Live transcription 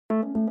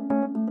In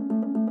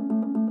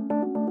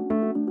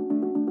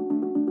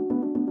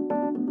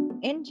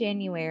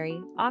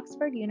January,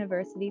 Oxford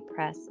University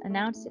Press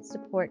announced its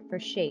support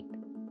for SHAPE,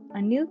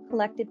 a new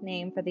collective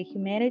name for the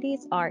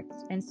humanities,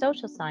 arts, and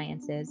social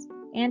sciences,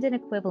 and an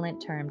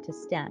equivalent term to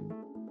STEM.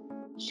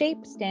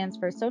 SHAPE stands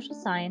for Social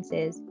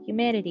Sciences,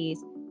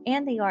 Humanities,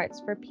 and the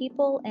Arts for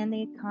People and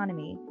the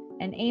Economy,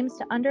 and aims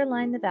to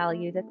underline the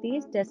value that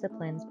these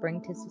disciplines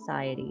bring to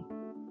society.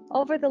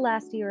 Over the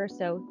last year or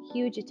so,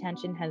 huge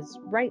attention has,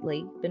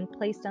 rightly, been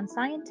placed on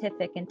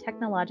scientific and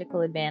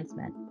technological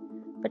advancement.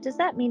 But does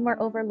that mean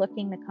we're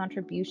overlooking the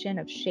contribution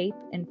of SHAPE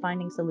in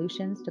finding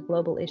solutions to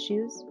global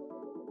issues?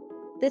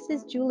 This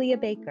is Julia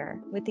Baker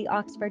with the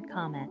Oxford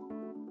Comment.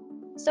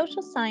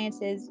 Social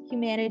sciences,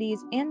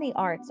 humanities, and the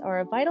arts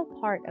are a vital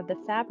part of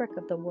the fabric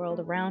of the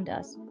world around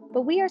us,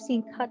 but we are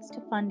seeing cuts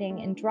to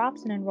funding and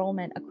drops in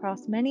enrollment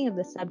across many of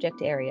the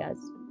subject areas.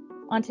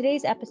 On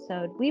today's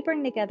episode, we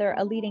bring together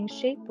a leading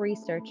SHAPE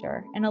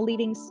researcher and a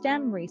leading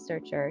STEM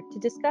researcher to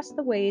discuss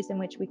the ways in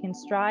which we can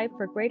strive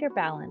for greater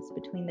balance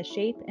between the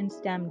SHAPE and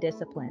STEM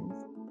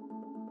disciplines.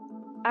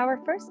 Our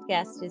first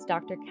guest is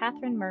Dr.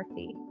 Catherine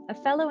Murphy, a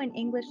fellow in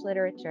English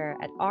literature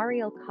at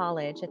Oriel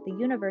College at the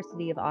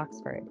University of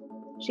Oxford.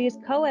 She is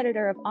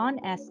co-editor of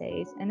On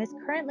Essays and is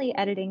currently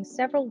editing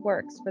several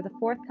works for the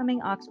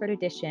forthcoming Oxford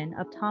edition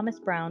of Thomas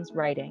Browne's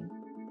writing.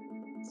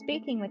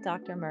 Speaking with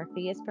Dr.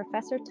 Murphy is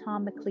Professor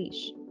Tom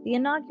McLeish, the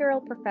inaugural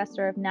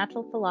Professor of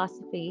Natural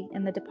Philosophy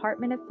in the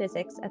Department of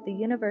Physics at the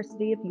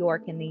University of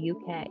York in the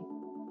UK.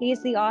 He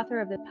is the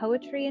author of The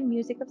Poetry and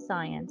Music of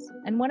Science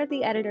and one of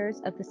the editors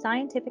of the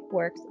scientific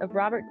works of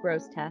Robert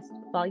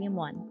Grosseteste, Volume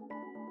 1.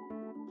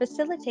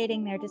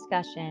 Facilitating their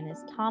discussion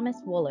is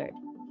Thomas Woolard,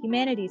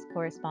 humanities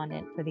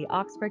correspondent for the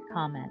Oxford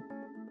Comment.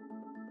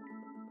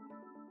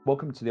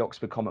 Welcome to the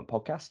Oxford Comment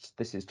podcast.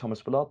 This is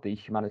Thomas Woolard, the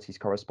humanities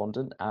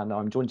correspondent, and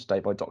I'm joined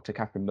today by Dr.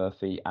 Catherine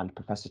Murphy and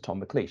Professor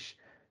Tom McLeish.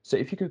 So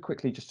if you could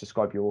quickly just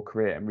describe your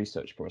career and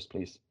research for us,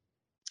 please.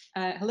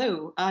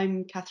 Hello,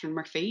 I'm Catherine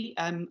Murphy.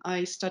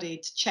 I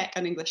studied Czech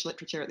and English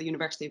literature at the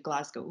University of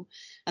Glasgow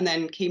and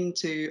then came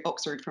to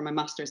Oxford for my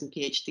master's and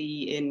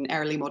PhD in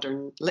early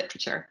modern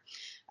literature.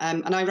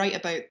 And I write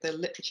about the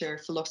literature,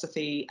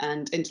 philosophy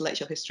and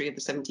intellectual history of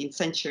the 17th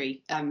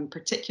century. I'm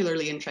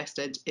particularly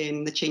interested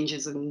in the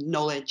changes in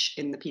knowledge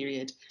in the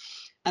period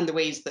and the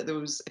ways that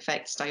those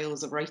affect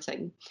styles of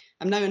writing.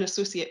 I'm now an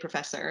associate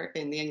professor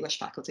in the English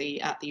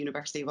faculty at the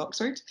University of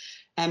Oxford,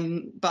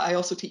 but I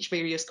also teach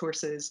various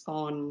courses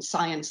on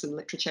science and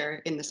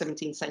literature in the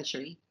 17th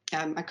century.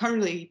 I'm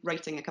currently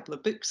writing a couple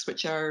of books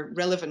which are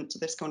relevant to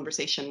this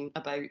conversation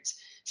about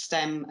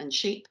STEM and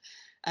SHAPE.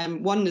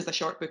 One is a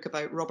short book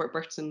about Robert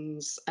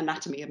Burton's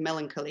Anatomy of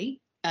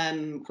Melancholy,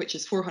 which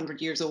is 400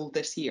 years old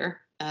this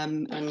year,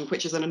 and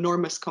which is an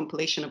enormous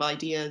compilation of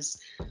ideas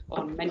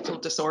on mental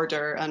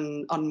disorder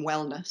and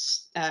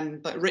unwellness,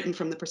 but written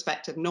from the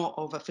perspective not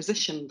of a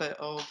physician, but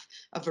of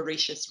a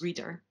voracious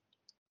reader.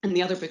 And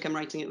the other book I'm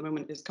writing at the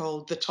moment is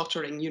called The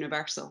Tottering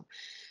Universal,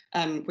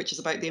 which is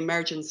about the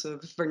emergence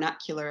of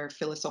vernacular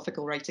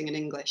philosophical writing in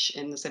English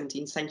in the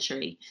 17th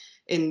century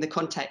in the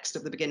context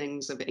of the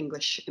beginnings of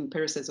English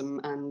empiricism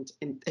and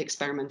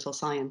experimental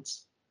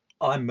science.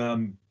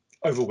 I'm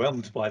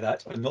overwhelmed by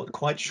that. I'm not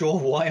quite sure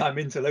why I'm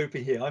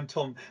interloping here. I'm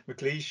Tom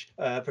McLeish,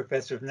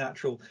 Professor of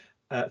Natural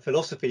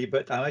Philosophy,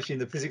 but I'm actually in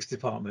the physics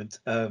department.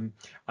 I'm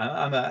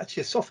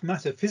actually a soft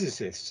matter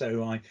physicist,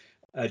 so I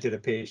did a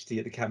PhD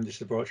at the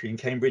Cavendish Laboratory in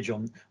Cambridge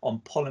on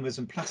polymers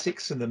and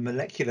plastics and the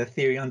molecular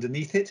theory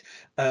underneath it.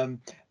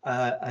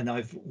 And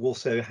I've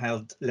also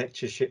held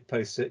lectureship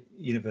posts at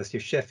University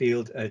of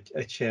Sheffield,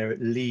 a chair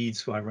at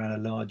Leeds, where I ran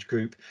a large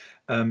group.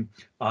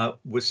 I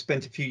was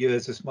spent a few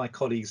years, as my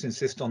colleagues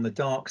insist, on the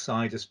dark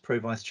side as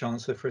Pro-Vice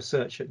Chancellor for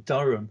Research at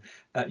Durham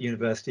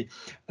University.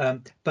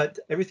 But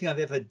everything I've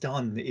ever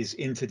done is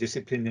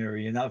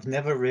interdisciplinary, and I've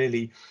never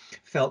really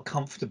felt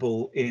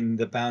comfortable in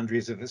the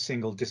boundaries of a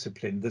single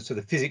discipline. The sort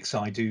of physics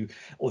I do,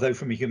 although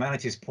from a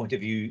humanities point of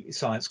view,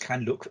 science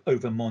can look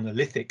over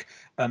monolithic,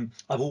 I've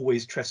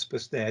always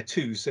trespassed there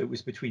too. So it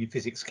was between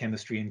physics,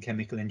 chemistry and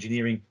chemical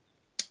engineering.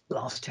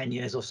 Last 10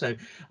 years or so,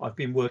 I've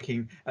been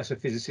working as a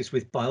physicist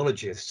with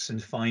biologists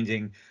and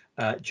finding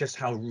just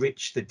how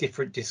rich the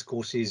different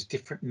discourses,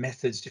 different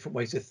methods, different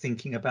ways of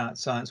thinking about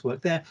science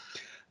work there.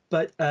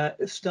 But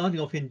starting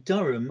off in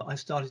Durham, I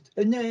started,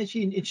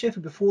 actually in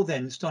Sheffield before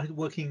then, started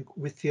working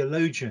with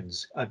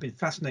theologians. I've been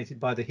fascinated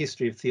by the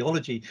history of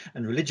theology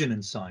and religion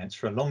and science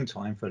for a long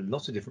time, for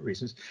lots of different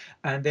reasons.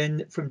 And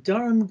then from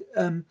Durham,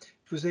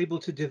 was able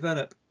to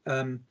develop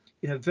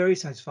in a very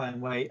satisfying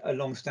way, a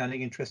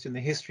long-standing interest in the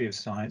history of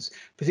science,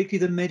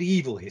 particularly the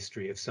medieval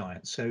history of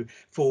science. So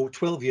for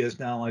 12 years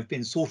now, I've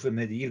been sort of a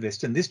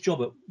medievalist. And this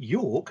job at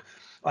York,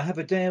 I have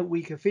a day a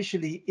week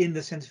officially in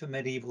the Centre for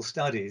Medieval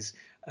Studies,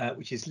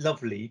 which is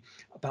lovely.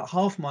 About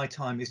half my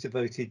time is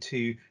devoted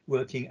to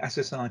working as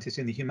a scientist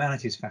in the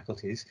humanities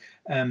faculties,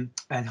 and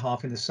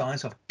half in the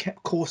science. I've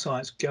kept core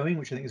science going,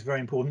 which I think is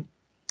very important.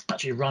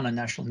 actually run a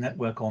national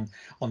network on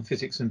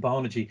physics and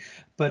biology.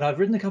 But I've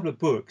written a couple of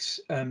books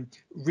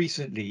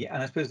recently,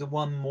 and I suppose the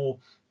one more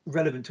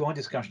relevant to our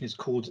discussion is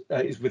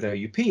with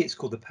OUP. It's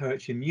called The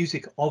Poetry and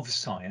Music of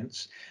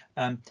Science,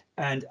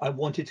 and I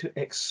wanted to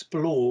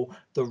explore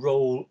the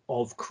role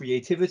of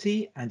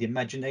creativity and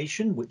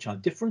imagination, which are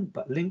different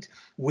but linked,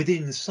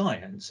 within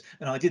science.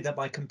 And I did that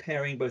by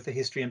comparing both the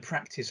history and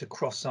practice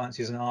across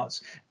sciences and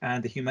arts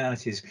and the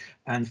humanities,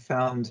 and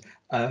found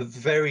a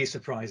very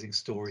surprising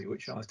story,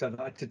 which I was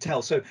delighted to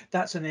tell. So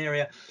that's an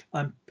area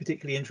I'm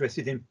particularly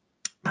interested in.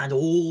 And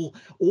all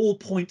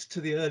point to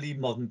the early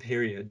modern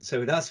period.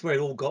 So that's where it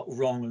all got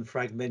wrong and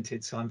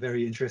fragmented. So I'm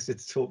very interested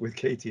to talk with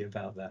Katie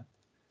about that.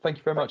 Thank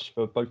you very much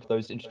for both of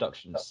those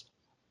introductions.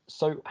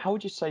 So how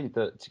would you say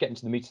that, to get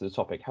into the meat of the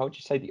topic, how would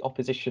you say the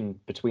opposition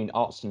between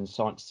arts and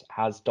science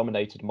has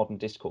dominated modern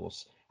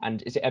discourse?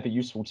 And is it ever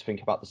useful to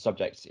think about the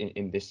subjects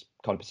in this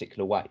kind of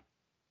particular way?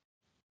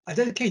 I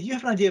don't know, Kate, do you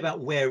have an idea about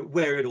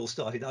where it all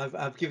started?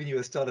 I've given you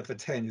a starter for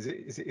 10.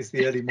 Is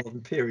the early modern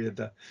period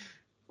there?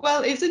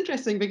 Well, it's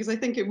interesting because I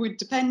think it would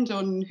depend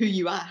on who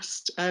you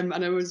asked. And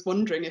I was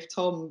wondering if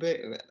Tom,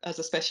 as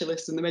a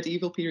specialist in the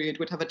medieval period,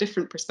 would have a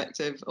different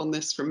perspective on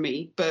this from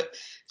me. But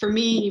for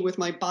me, with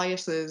my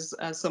biases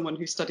as someone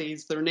who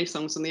studies the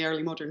Renaissance and the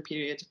early modern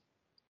period,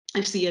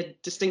 I see a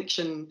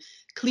distinction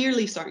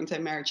clearly starting to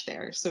emerge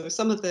there. So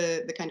some of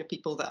the kind of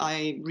people that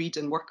I read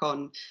and work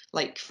on,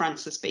 like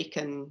Francis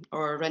Bacon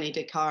or René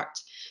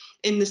Descartes,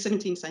 in the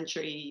 17th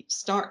century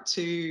start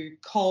to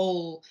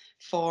call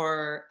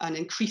for an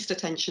increased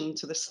attention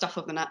to the stuff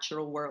of the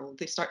natural world.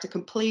 They start to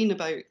complain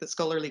about the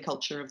scholarly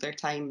culture of their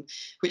time,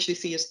 which they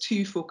see as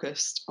too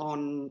focused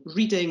on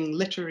reading,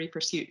 literary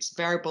pursuits,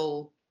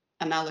 verbal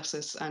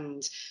analysis,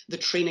 and the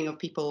training of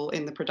people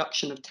in the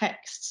production of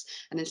texts,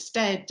 and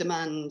instead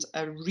demand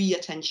a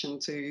re-attention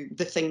to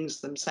the things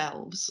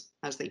themselves,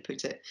 as they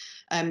put it,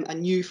 a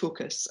new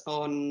focus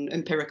on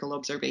empirical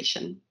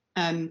observation.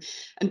 And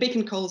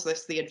Bacon calls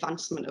this the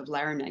advancement of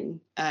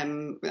learning.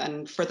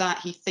 And for that,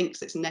 he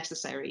thinks it's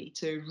necessary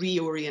to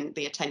reorient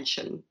the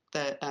attention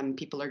that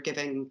people are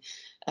giving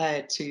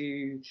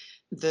to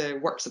the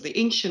works of the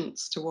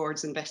ancients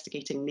towards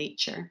investigating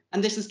nature.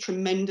 And this is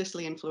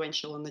tremendously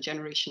influential on the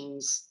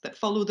generations that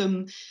follow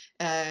them.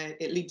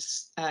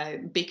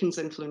 Bacon's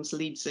influence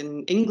leads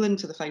in England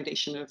to the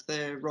foundation of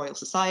the Royal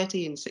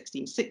Society in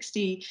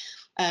 1660,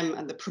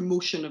 and the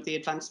promotion of the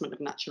advancement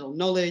of natural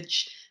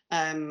knowledge.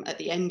 At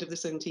the end of the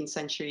 17th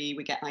century,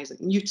 we get Isaac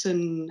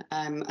Newton,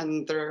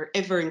 and there are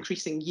ever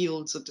increasing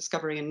yields of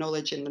discovery and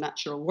knowledge in the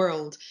natural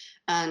world.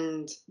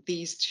 And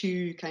these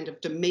two kind of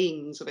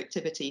domains of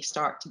activity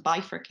start to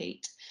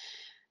bifurcate.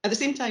 At the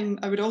same time,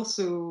 I would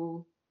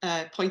also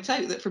point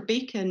out that for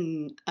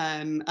Bacon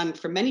and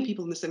for many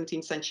people in the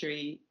 17th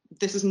century,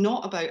 this is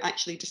not about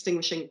actually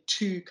distinguishing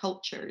two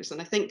cultures.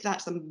 And I think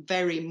that's a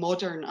very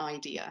modern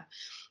idea.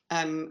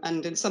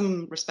 And in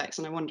some respects,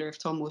 and I wonder if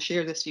Tom will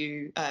share this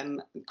view,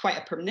 quite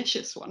a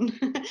pernicious one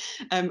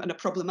and a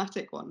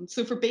problematic one.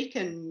 So for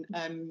Bacon,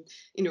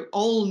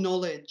 all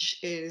knowledge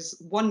is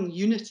one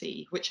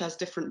unity which has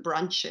different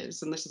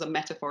branches, and this is a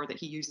metaphor that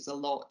he uses a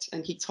lot.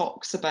 And he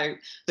talks about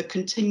the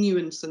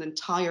continuance and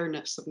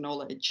entireness of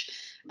knowledge,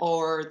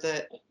 or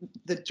the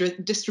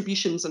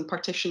distributions and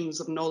partitions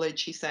of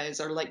knowledge, he says,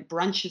 are like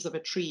branches of a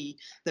tree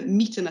that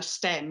meet in a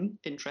stem,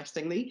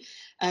 interestingly,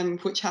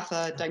 which hath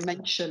a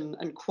dimension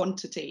and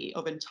quantity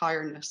of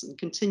entireness and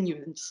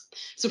continuance.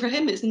 So for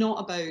him, it's not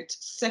about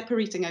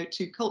separating out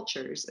two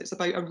cultures. It's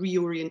about a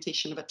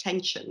reorientation of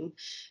attention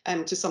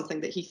to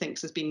something that he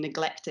thinks has been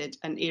neglected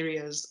and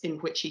areas in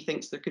which he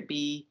thinks there could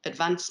be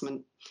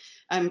advancement.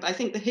 I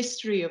think the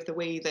history of the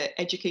way that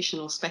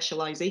educational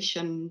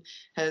specialisation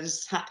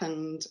has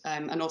happened,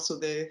 and also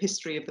the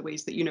history of the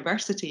ways that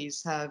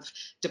universities have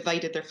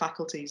divided their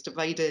faculties,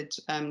 divided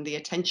the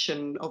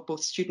attention of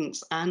both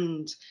students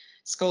and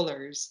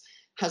scholars,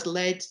 has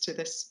led to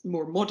this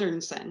more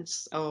modern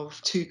sense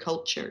of two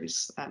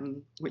cultures,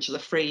 which is a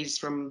phrase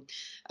from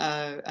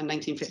a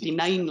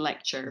 1959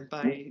 lecture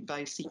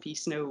by C.P.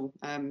 Snow,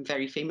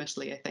 very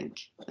famously, I think.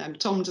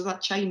 Tom, does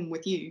that chime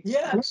with you?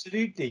 Yeah,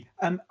 absolutely.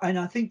 And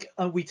I think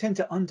we tend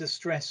to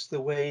understress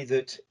the way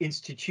that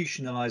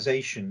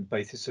institutionalization,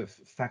 both of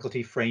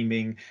faculty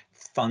framing,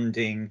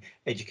 funding,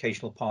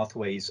 educational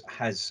pathways,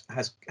 has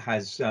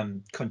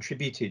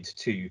contributed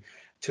to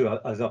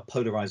a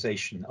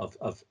polarization of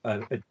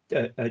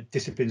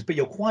disciplines. But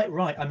you're quite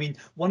right. I mean,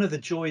 one of the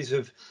joys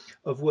of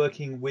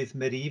working with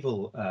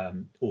medieval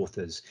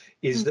authors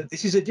is that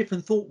this is a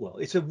different thought world.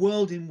 It's a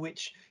world in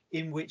which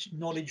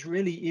knowledge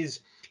really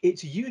is,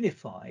 it's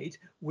unified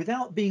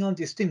without being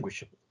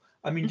undistinguishable.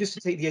 I mean, just to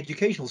take the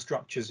educational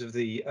structures of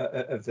the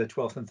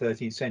 12th and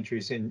 13th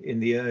centuries in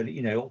the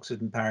early,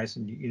 Oxford and Paris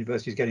and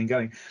universities getting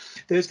going,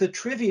 there's the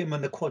trivium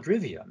and the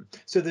quadrivium.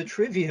 So the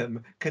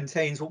trivium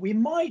contains what we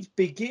might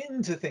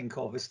begin to think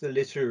of as the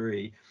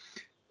literary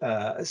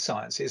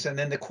sciences, and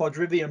then the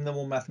quadrivium, the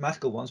more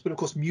mathematical ones. But of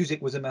course,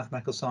 music was a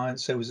mathematical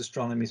science, so was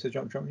astronomy, so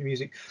geometry,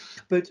 music.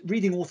 But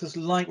reading authors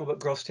like Robert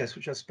Grosseteste,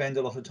 which I spend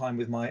a lot of time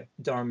with my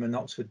Durham and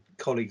Oxford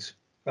colleagues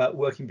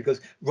working,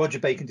 because Roger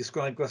Bacon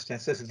described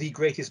Grosseteste as the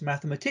greatest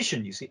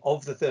mathematician, you see,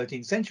 of the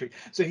 13th century.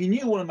 So he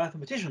knew what a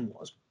mathematician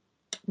was,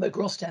 but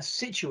Grosseteste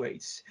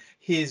situates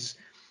his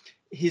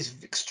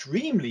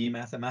extremely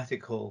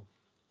mathematical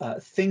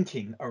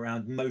thinking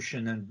around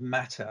motion and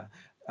matter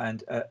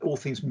and all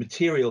things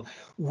material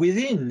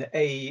within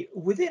a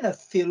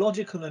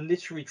theological and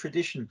literary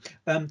tradition,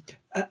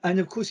 and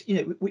of course,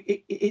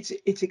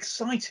 it's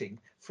exciting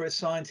for a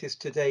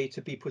scientist today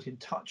to be put in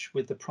touch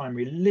with the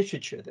primary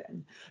literature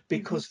then,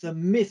 because the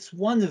myths,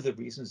 one of the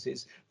reasons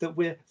is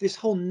that this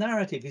whole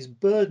narrative is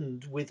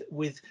burdened with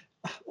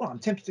well, I'm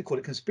tempted to call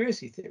it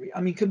conspiracy theory.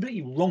 I mean,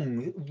 completely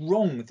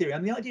wrong theory. I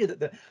mean, the idea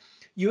that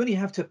you only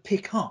have to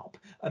pick up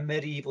a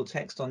medieval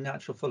text on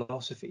natural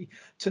philosophy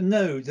to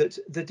know that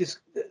the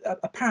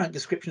apparent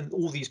description that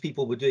all these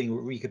people were doing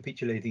were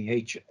recapitulating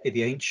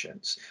the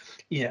ancients,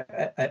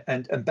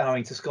 and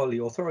bowing to scholarly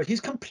authority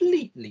is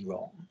completely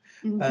wrong.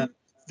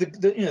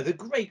 The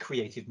great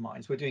creative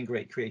minds were doing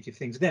great creative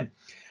things then.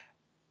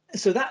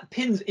 So that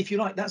pins, if you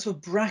like, that sort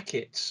of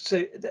brackets.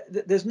 So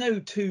there's no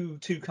two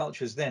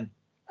cultures then.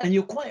 And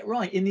you're quite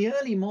right. In the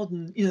early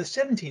modern, the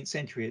 17th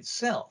century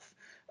itself,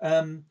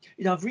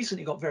 I've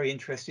recently got very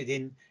interested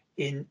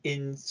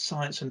in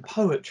science and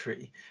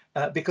poetry,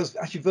 because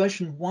actually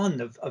version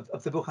 1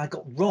 of the book I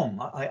got wrong.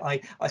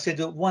 I said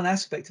that one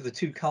aspect of the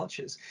two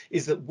cultures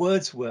is that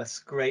Wordsworth's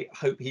great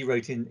hope he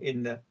wrote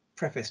in the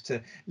preface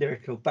to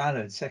Lyrical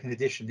Ballads, 2nd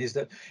edition, is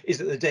that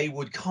the day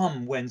would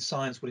come when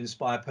science would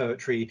inspire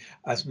poetry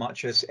as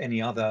much as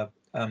any other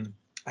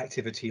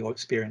activity or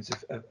experience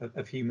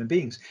of human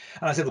beings.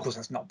 And I said, of course,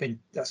 that's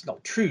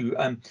not true.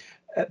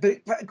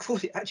 But of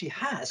course, it actually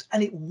has,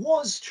 and it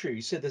was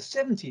true. So the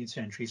 17th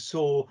century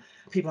saw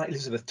people like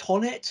Elizabeth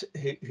Tollet,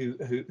 who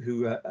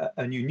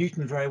knew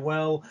Newton very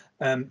well,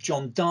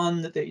 John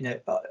Donne,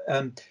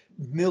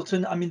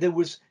 Milton. I mean, there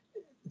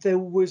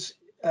was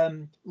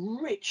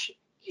rich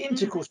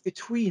intercourse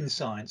between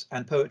science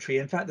and poetry.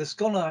 In fact, the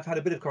scholar I've had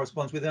a bit of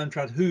correspondence with,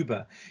 Ertrud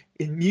Huber,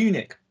 in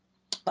Munich.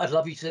 I'd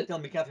love you to tell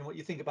me, Catherine, what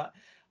you think about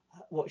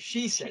what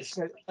she says.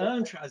 So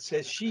Ertrud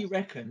says she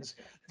reckons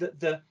that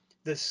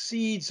the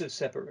seeds of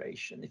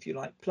separation, if you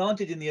like,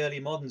 planted in the early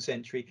modern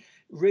century,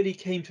 really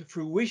came to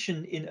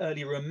fruition in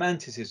early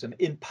Romanticism,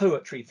 in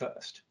poetry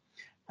first.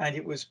 And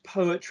it was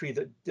poetry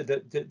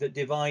that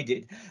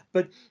divided.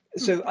 But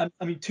so,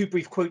 I mean, two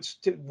brief quotes,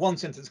 one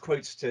sentence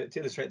quotes to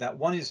illustrate that.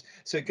 One is,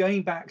 so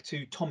going back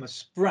to Thomas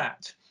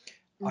Sprat,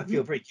 I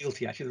feel very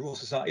guilty, actually. The Royal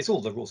Society, it's all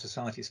the Royal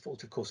Society's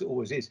fault, of course, it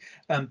always is.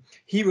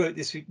 He wrote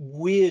this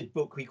weird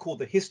book we call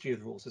The History of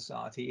the Royal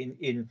Society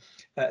in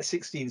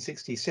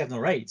 1667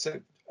 or 8, so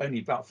only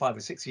about 5 or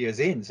 6 years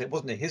in, so it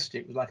wasn't a history,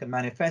 it was like a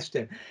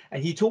manifesto.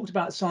 And he talked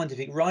about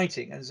scientific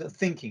writing and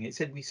thinking. He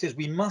says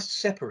we must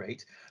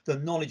separate the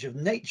knowledge of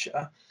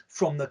nature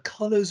from the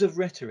colours of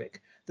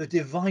rhetoric, the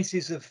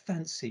devices of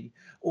fancy,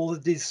 or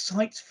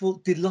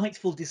the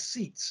delightful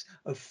deceits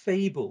of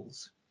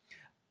fables.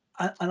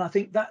 And I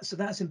think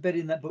that's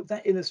embedded in that book.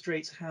 That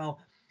illustrates how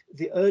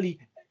the early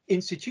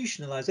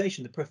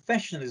institutionalization, the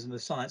professionalism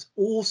of science,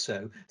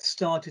 also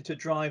started to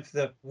drive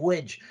the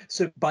wedge.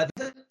 So by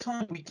the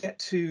time we get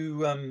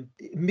to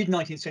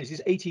mid-19th century,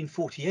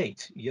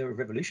 1848, year of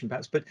revolution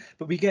perhaps, but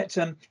we get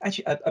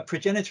actually a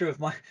progenitor of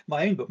my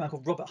own book, a man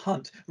called Robert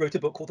Hunt, wrote a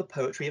book called The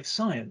Poetry of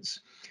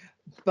Science.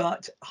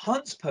 But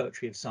Hunt's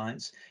Poetry of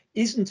Science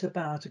isn't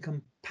about a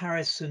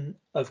comparison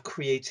of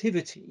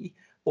creativity,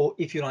 or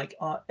if you like,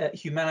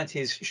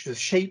 humanity's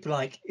shape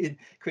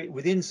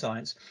within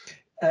science.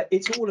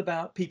 It's all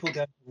about people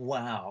going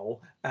wow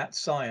at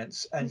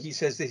science. And he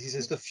says this, he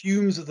says the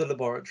fumes of the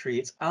laboratory,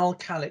 its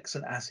alkalics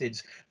and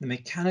acids, the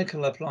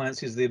mechanical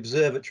appliances, the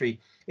observatory,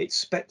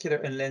 its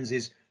specular and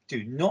lenses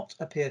do not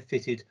appear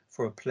fitted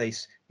for a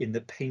place in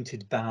the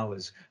painted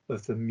bowers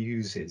of the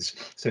muses.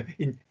 So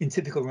in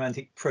typical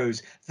romantic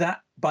prose,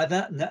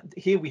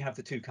 here we have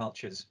the two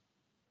cultures.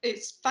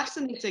 It's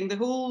fascinating, the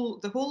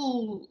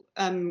whole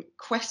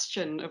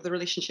question of the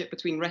relationship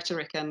between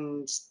rhetoric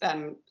and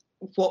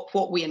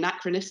what we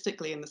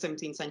anachronistically in the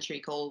 17th century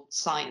call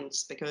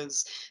science,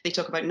 because they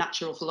talk about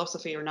natural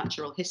philosophy or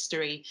natural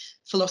history.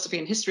 Philosophy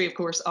and history, of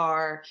course,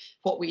 are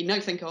what we now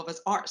think of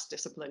as arts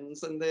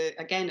disciplines, and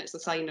again, it's a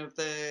sign of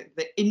the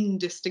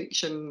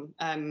indistinction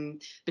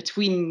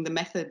between the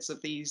methods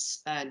of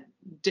these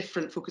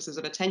different focuses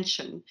of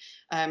attention,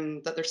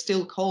 that they're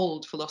still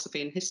called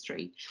philosophy and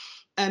history.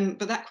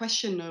 But that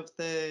question of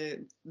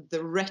the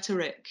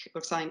rhetoric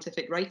of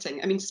scientific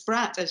writing, I mean,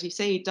 Sprat, as you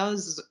say,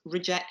 does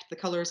reject the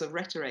colours of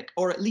rhetoric,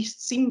 or at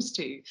least seems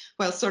to,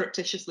 while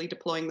surreptitiously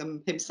deploying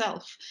them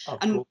himself.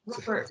 And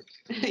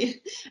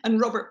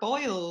Robert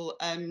Boyle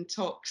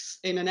talks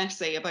in an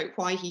essay about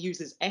why he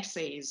uses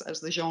essays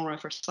as the genre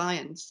for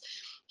science.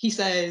 He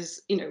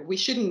says, we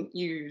shouldn't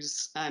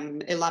use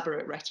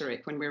elaborate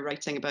rhetoric when we're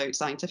writing about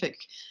scientific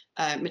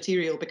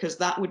material, because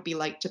that would be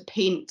like to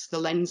paint the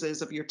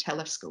lenses of your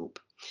telescope.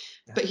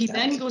 But he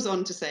then goes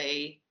on to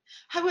say,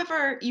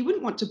 However, you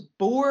wouldn't want to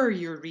bore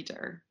your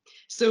reader.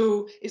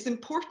 So it's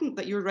important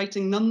that your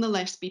writing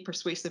nonetheless be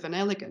persuasive and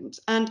elegant.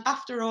 And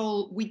after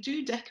all, we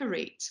do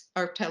decorate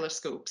our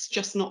telescopes,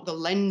 just not the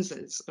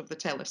lenses of the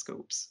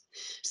telescopes.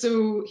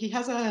 So he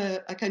has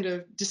a kind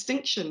of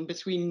distinction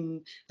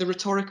between the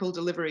rhetorical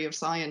delivery of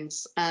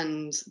science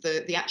and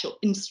the actual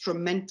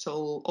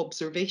instrumental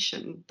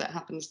observation that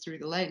happens through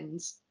the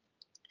lens.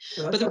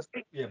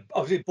 Yeah,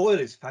 obviously Boyle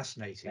is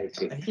fascinating,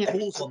 and he Yeah.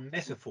 calls on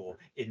metaphor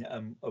in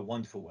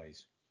wonderful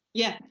ways.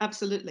 Yeah,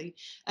 absolutely.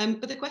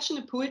 But the question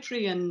of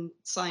poetry and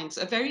science,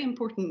 a very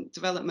important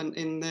development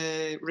in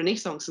the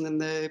Renaissance and in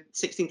the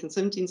 16th and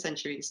 17th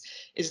centuries,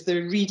 is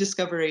the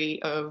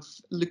rediscovery of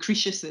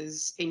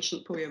Lucretius's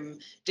ancient poem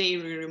De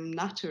Rerum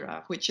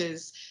Natura, which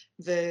is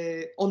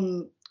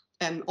on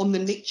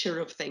the nature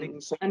of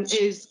things, and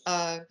is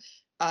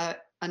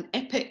an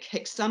epic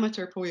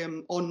hexameter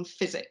poem on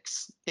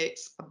physics.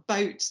 It's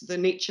about the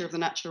nature of the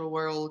natural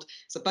world.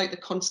 It's about the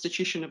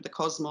constitution of the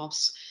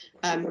cosmos.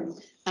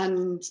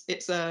 And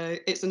it's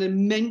an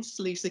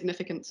immensely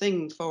significant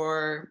thing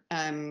for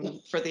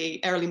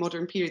the early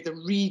modern period, the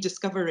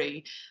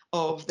rediscovery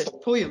of this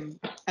poem,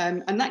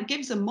 and that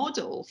gives a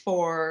model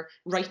for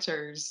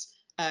writers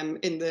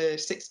in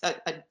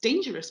a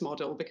dangerous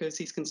model, because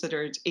he's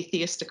considered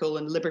atheistical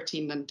and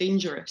libertine and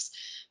dangerous.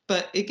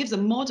 But it gives a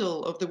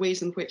model of the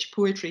ways in which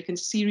poetry can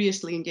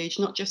seriously engage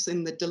not just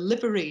in the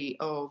delivery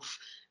of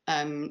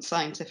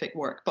scientific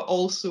work, but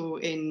also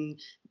in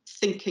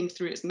thinking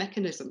through its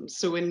mechanisms.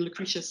 So in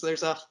Lucretius,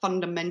 there's a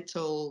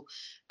fundamental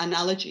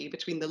analogy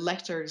between the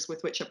letters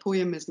with which a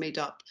poem is made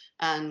up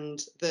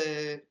and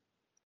the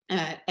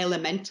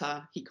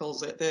elementa, he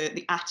calls it,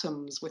 the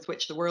atoms with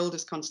which the world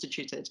is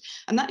constituted.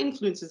 And that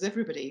influences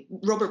everybody.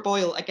 Robert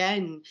Boyle,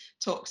 again,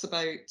 talks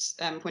about,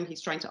 when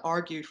he's trying to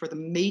argue for the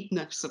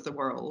madeness of the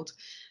world,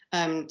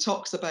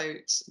 talks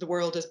about the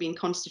world as being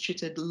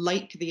constituted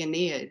like the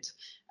Aeneid,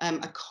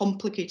 a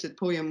complicated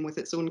poem with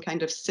its own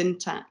kind of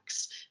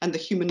syntax, and the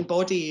human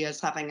body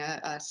as having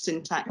a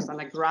syntax and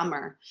a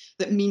grammar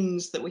that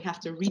means that we have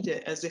to read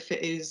it as if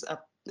it is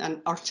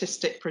an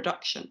artistic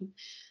production.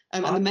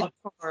 And the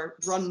metaphor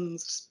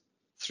runs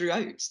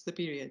throughout the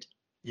period.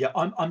 Yeah,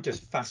 I'm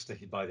just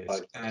fascinated by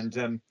this,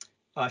 and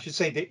I should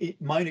say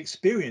that my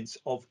experience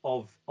of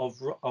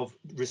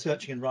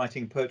researching and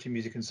writing poetry,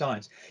 music, and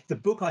science, the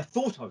book I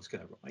thought I was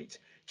going to write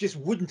just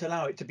wouldn't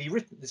allow it to be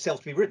written,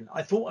 itself to be written.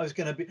 I thought I was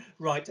going to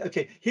write,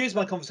 okay, here's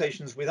my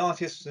conversations with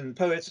artists and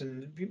poets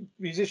and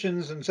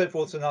musicians and so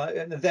forth,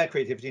 and their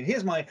creativity, and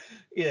here's my,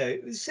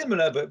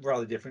 similar but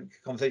rather different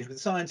conversations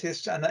with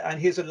scientists, and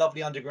here's a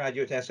lovely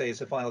undergraduate essay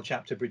as a final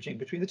chapter bridging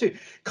between the two.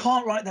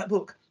 Can't write that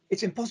book.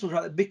 It's impossible to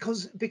write that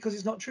because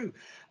it's not true.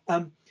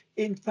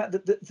 In fact,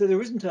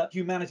 there isn't a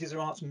humanities or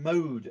arts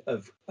mode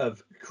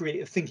of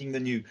creative thinking the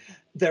new.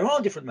 There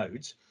are different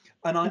modes,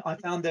 and I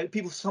found that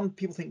some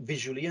people think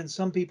visually, and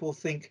some people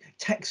think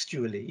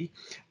textually,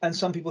 and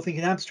some people think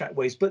in abstract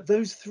ways. But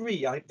those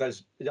three,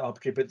 those are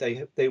arbitrary, but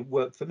they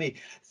work for me.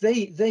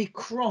 They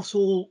cross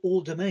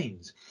all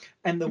domains,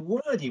 and the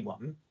wordy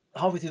one.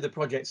 Halfway through the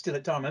project, still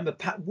at Durham, I remember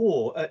Pat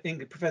Waugh,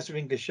 Professor of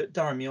English at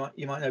Durham.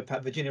 You might know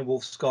Pat, Virginia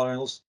Woolf scholar, and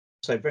also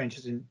very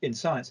interested in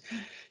science.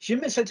 She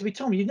said to me,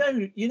 Tom, you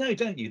know,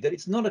 don't you, that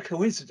it's not a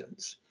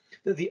coincidence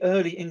that the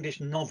early English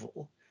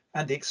novel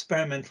and the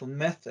experimental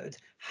method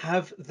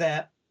have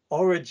their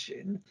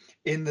origin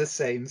in the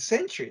same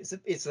century.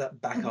 It's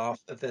that back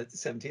half of the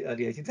 17th,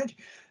 early 18th century.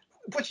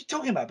 What are you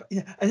talking about?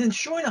 And then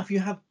sure enough, you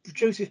have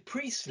Joseph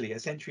Priestley a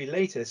century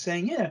later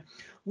saying,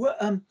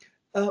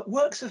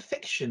 works of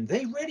fiction,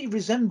 they really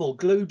resemble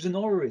globes and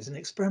orreries and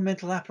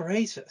experimental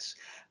apparatus.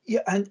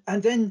 Yeah,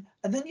 and then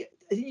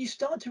you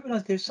start to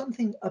realize there's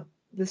something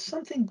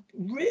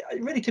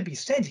really to be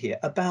said here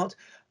about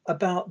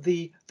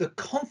the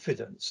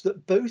confidence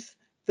that both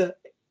the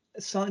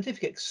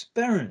scientific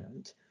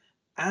experiment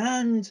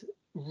and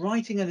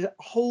writing a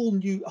whole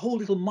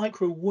little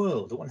micro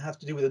world that one has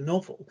to do with a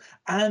novel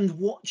and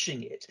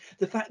watching it,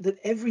 the fact that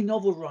every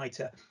novel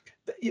writer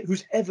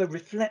who's ever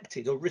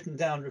reflected or written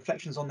down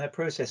reflections on their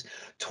process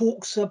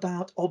talks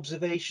about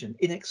observation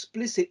in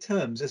explicit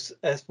terms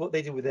as what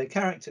they did with their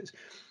characters.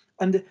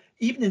 And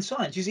even in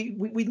science, you see,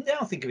 we now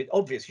think of it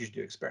obvious you should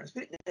do experiments,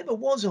 but it never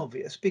was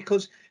obvious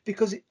because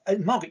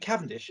Margaret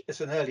Cavendish,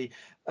 as an early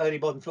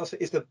modern philosopher,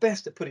 is the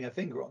best at putting her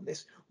finger on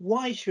this.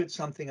 Why should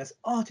something as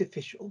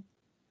artificial,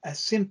 as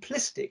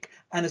simplistic,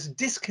 and as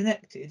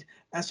disconnected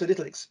as a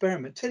little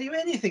experiment tell you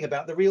anything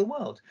about the real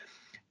world?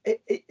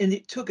 And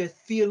it took a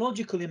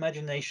theological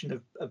imagination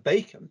of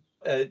Bacon,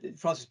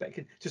 Francis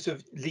Bacon, to sort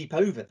of leap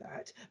over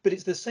that. But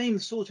it's the same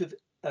sort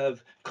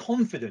of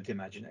confident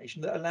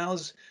imagination that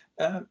allows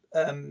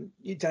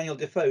Daniel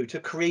Defoe to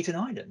create an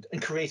island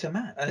and create a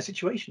man and a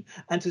situation,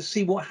 and to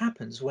see what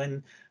happens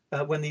when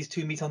these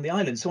two meet on the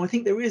island. So I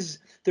think there is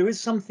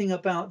something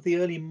about the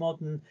early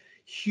modern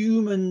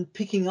human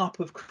picking up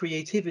of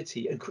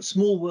creativity and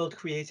small world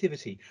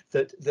creativity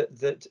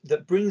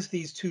that brings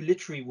these two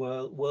literary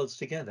worlds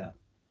together.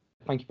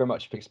 Thank you very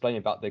much for explaining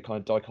about the kind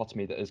of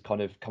dichotomy that has kind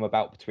of come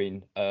about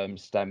between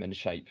STEM and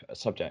SHAPE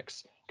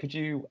subjects. Could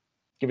you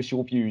give us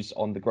your views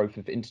on the growth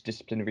of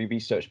interdisciplinary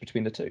research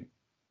between the two?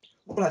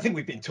 Well, I think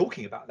we've been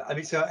talking about that. I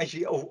mean, so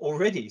actually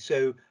already.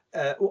 So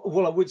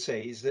what I would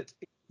say is that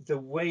the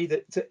way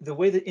that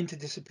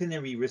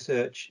interdisciplinary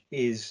research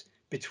is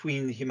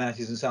between the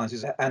humanities and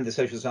sciences and the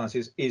social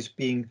sciences is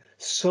being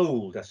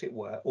sold, as it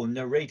were, or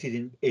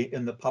narrated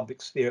in the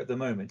public sphere at the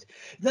moment.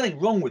 Nothing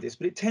wrong with this,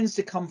 but it tends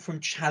to come from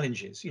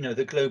challenges, you know,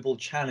 the global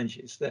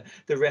challenges.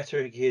 The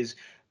rhetoric is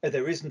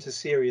there isn't a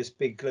serious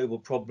big global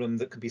problem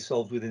that could be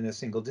solved within a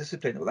single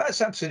discipline. Well, that's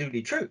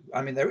absolutely true.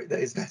 I mean,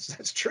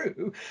 that's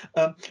true.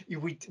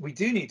 We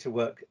do need to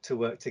work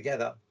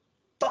together,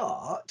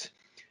 but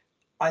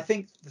I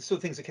think the sort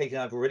of things that Kate and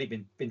I have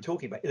already been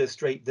talking about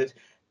illustrate that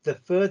the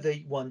further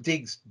one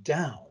digs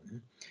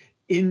down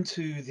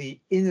into the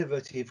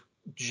innovative,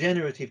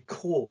 generative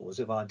cores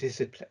of our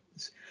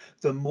disciplines,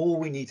 the more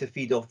we need to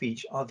feed off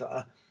each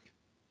other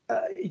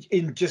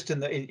in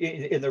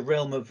the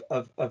realm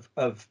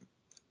of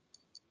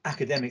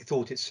academic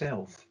thought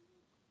itself.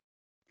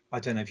 I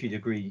don't know if you'd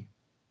agree.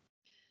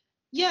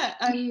 Yeah,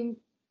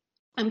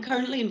 I'm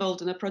currently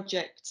involved in a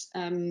project.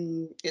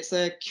 It's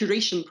a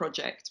curation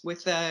project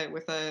with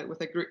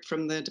a group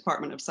from the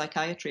Department of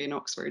Psychiatry in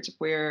Oxford,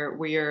 where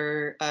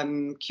we're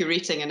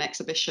curating an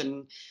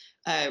exhibition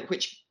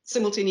which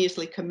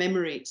simultaneously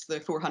commemorates the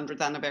 400th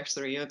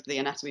anniversary of The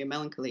Anatomy of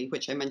Melancholy,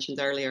 which I mentioned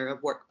earlier,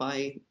 of work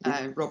by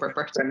Robert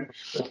Burton,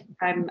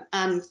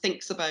 and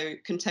thinks about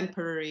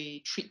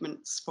contemporary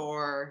treatments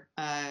for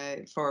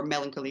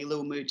melancholy,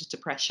 low mood,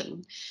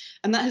 depression.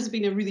 And that has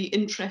been a really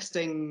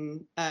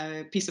interesting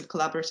piece of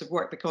collaborative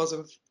work because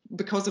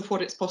of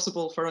what it's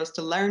possible for us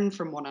to learn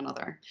from one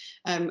another,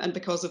 and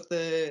because of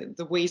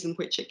the ways in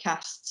which it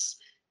casts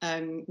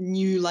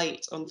new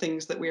light on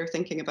things that we're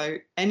thinking about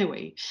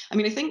anyway. I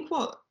mean, I think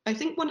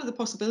one of the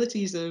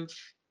possibilities of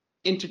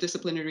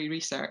interdisciplinary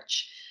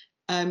research,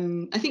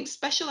 I think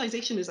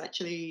specialization is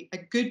actually a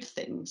good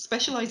thing.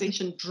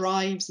 Specialization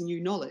drives new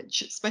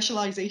knowledge.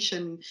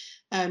 Specialization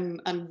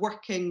and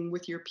working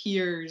with your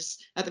peers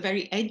at the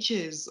very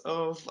edges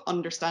of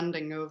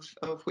understanding of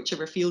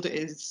whichever field it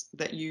is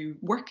that you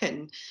work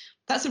in,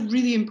 that's a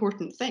really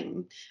important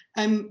thing.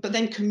 But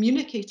then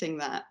communicating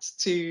that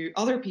to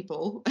other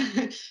people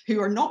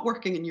who are not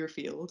working in your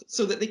field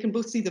so that they can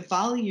both see the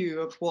value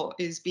of what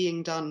is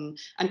being done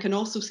and can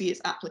also see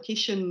its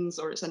applications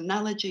or its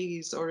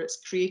analogies or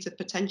its creative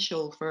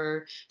potential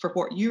for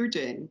what you're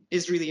doing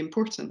is really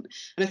important.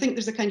 And I think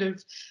there's a kind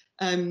of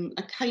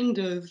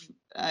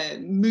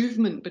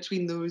movement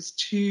between those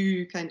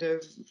two kind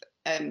of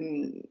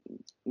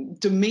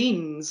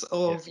domains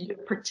of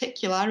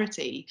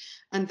particularity,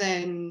 and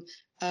then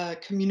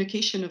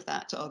communication of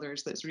that to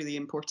others that's really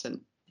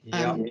important.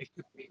 Yeah,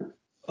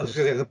 I was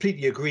going to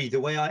completely agree. The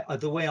way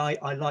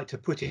I like to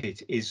put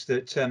it is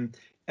that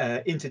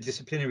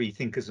interdisciplinary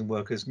thinkers and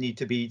workers need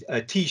to be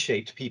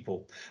T-shaped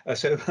people.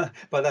 So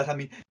by that I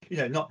mean, you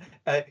know, not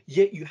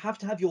yet you have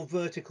to have your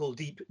vertical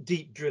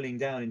deep drilling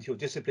down into your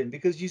discipline,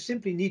 because you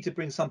simply need to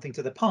bring something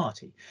to the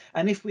party.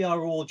 And if we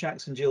are all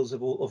Jacks and Jills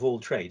of all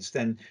trades,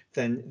 then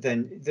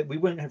we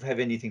won't have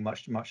anything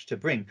much to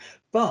bring.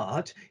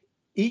 But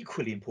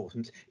equally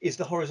important is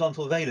the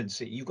horizontal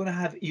valency. You've got to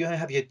have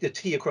the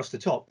T across the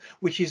top,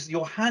 which is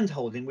your hand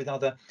holding with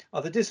other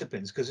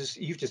disciplines, because as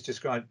you've just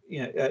described,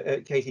 you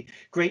know, Katie,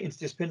 great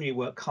interdisciplinary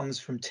work comes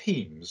from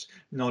teams,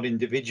 not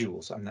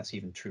individuals. I mean, that's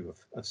even true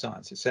of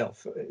science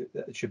itself.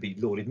 It should be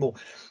lauded more.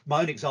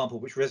 My own example,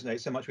 which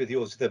resonates so much with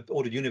yours, the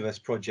Ordered Universe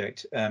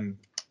project,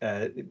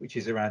 which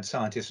is around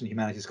scientists and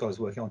humanities scholars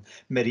working on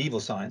medieval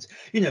science.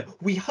 You know,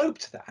 we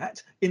hoped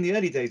that in the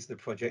early days of the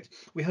project,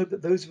 we hoped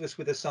that those of us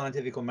with a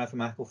scientific or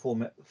mathematical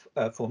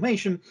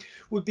formation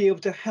would be able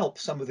to help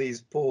some of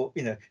these poor,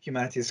 you know,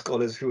 humanities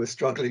scholars who are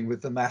struggling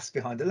with the maths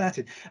behind the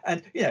Latin.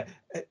 And yeah,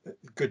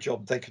 good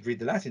job they could read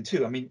the Latin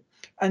too. I mean,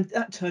 and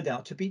that turned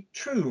out to be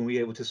true, and we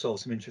were able to solve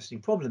some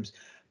interesting problems.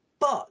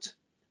 But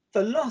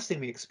the last thing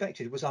we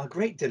expected was our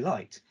great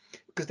delight,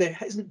 because there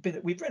hasn't been,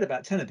 we've read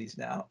about 10 of these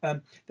now,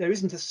 there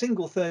isn't a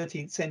single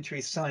 13th century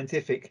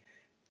scientific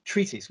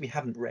treatise we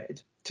haven't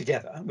read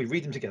together. We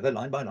read them together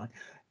line by line,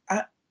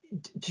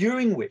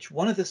 during which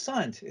one of the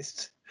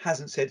scientists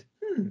hasn't said,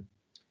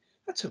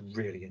 that's a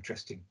really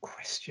interesting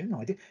question.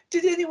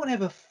 Did anyone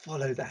ever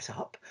follow that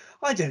up?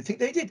 I don't think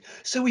they did.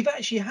 So we've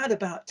actually had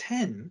about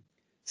 10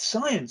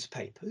 science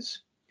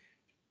papers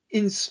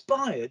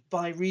inspired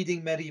by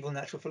reading medieval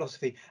natural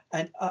philosophy.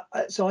 And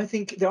so I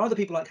think there are other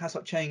people like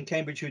Hassop Chain,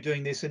 Cambridge, who are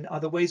doing this in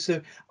other ways.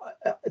 So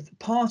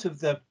part of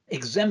the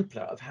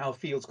exemplar of how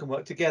fields can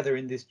work together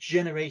in this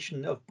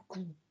generation of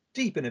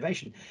deep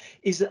innovation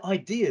is that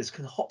ideas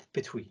can hop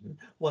between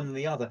one and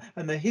the other.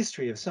 And the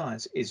history of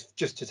science is,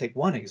 just to take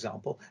one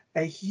example,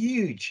 a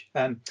huge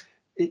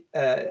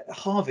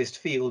harvest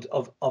field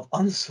of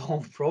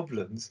unsolved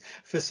problems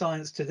for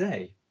science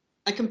today.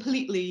 I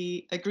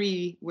completely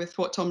agree with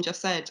what Tom just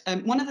said.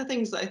 One of the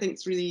things that I think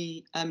is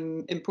really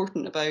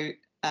important about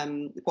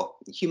what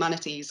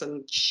humanities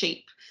and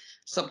shape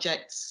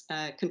subjects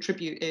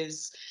contribute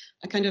is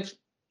a kind of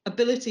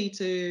ability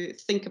to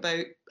think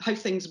about how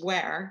things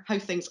were, how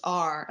things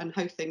are, and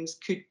how things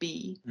could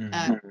be.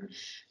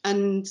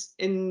 And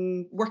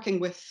in working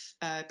with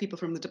people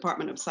from the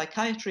Department of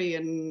Psychiatry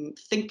and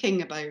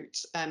thinking about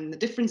the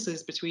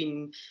differences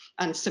between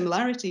and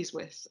similarities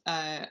with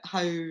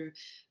how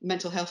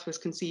mental health was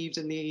conceived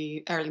in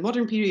the early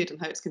modern period and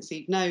how it's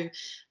conceived now,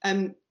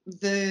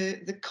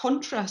 the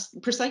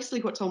contrast, precisely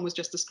what Tom was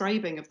just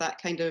describing, of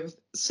that kind of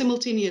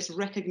simultaneous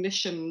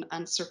recognition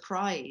and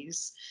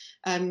surprise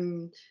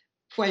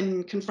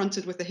when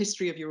confronted with the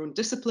history of your own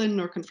discipline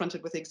or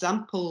confronted with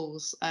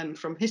examples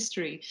from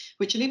history,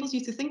 which enables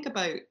you to think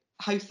about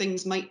how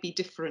things might be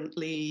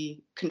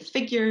differently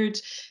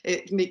configured.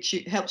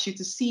 It helps you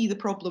to see the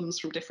problems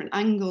from different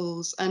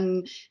angles,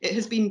 and it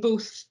has been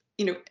both,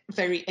 you know,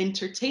 very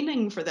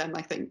entertaining for them,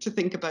 I think, to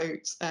think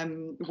about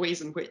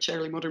ways in which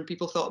early modern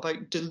people thought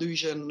about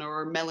delusion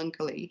or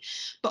melancholy,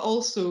 but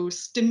also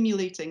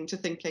stimulating to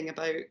thinking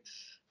about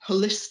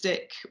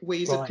holistic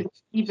ways of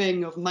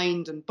conceiving of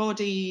mind and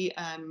body,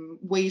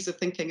 ways of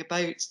thinking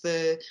about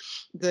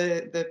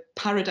the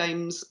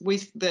paradigms,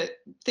 ways that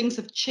things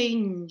have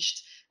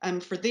changed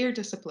for their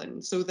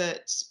discipline, so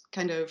that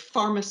kind of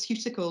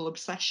pharmaceutical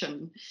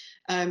obsession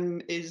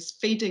is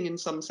fading in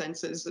some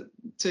senses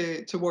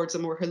towards a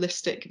more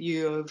holistic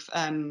view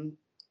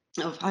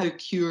of how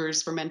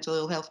cures for mental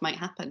ill health might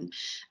happen.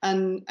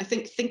 And I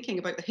think thinking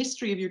about the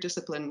history of your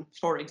discipline,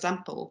 for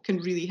example, can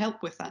really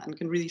help with that and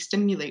can really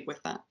stimulate with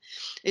that.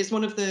 It's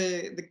one of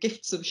the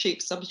gifts of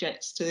SHAPE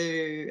subjects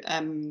to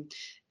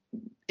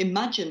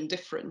imagine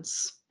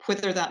difference,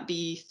 whether that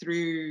be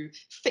through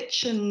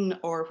fiction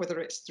or whether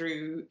it's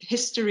through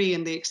history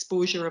and the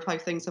exposure of how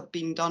things have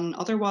been done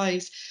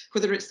otherwise,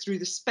 whether it's through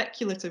the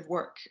speculative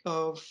work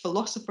of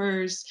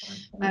philosophers.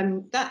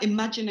 That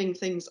imagining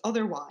things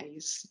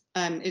otherwise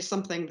is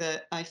something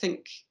that I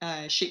think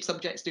SHAPE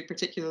subjects do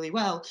particularly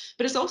well,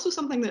 but it's also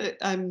something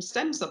that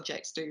STEM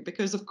subjects do,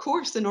 because of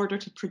course, in order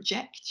to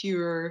project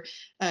your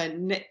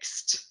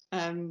next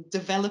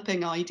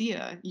developing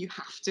idea, you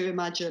have to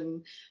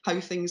imagine how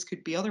things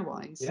could be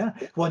otherwise. Yeah,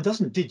 one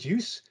doesn't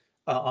deduce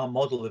our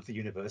model of the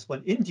universe,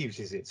 one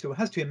induces it, so one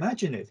has to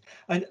imagine it.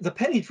 And the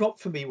penny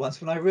dropped for me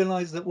once when I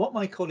realized that what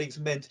my colleagues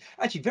meant,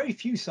 actually very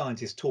few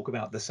scientists talk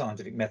about the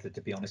scientific method,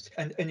 to be honest.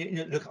 And you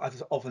know, look,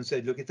 I've often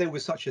said, look, if there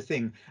was such a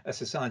thing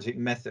as a scientific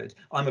method,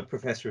 I'm a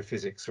professor of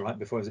physics, right?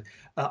 Before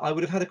I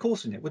would have had a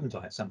course in it, wouldn't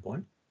I, at some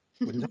point?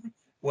 Wouldn't I?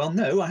 Well,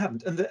 no, I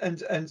haven't.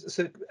 And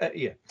so,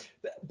 yeah.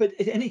 But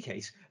in any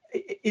case,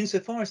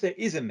 insofar as there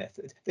is a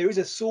method, there is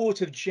a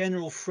sort of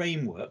general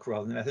framework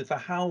rather than a method for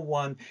how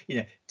one, you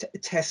know,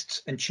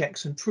 tests and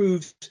checks and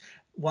proves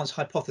one's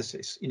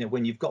hypothesis, you know,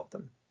 when you've got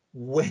them.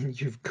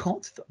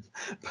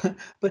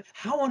 But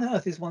how on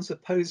earth is one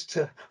supposed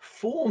to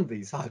form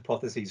these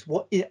hypotheses?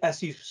 What,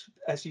 as you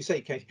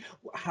say, Katie,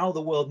 how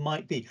the world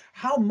might be?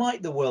 How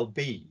might the world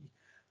be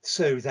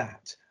so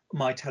that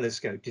my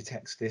telescope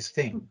detects this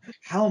thing?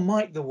 How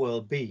might the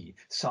world be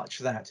such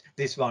that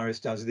this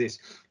virus does this?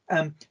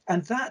 And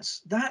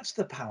that's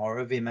the power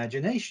of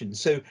imagination.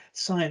 So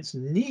science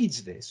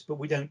needs this, but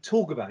we don't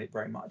talk about it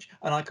very much.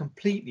 And I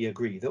completely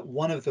agree that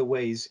one of the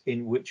ways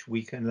in which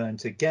we can learn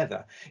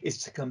together is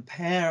to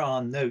compare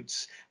our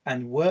notes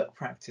and work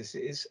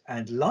practices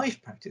and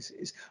life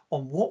practices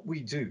on what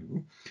we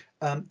do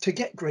to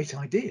get great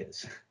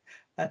ideas.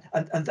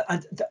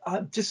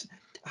 And just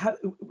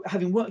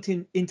having worked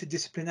in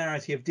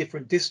interdisciplinarity of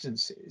different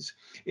distances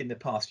in the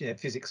past, you know,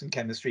 physics and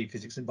chemistry,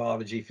 physics and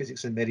biology,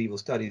 physics and medieval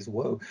studies,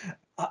 whoa,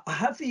 I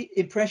have the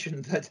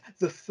impression that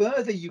the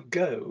further you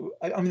go,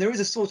 I mean, there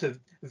is a sort of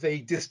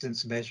vague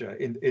distance measure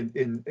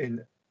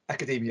in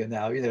academia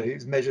now, you know,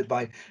 it's measured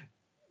by,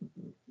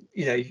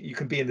 you know, you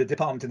can be in the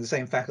department in the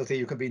same faculty,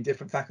 you can be in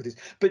different faculties,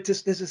 but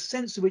just there's a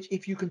sense in which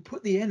if you can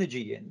put the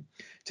energy in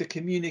to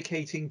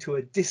communicating to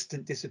a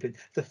distant discipline,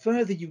 the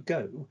further you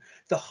go,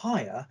 the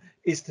higher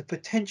is the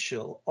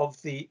potential of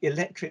the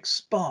electric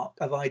spark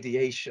of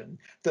ideation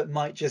that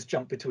might just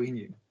jump between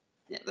you.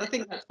 Yeah, I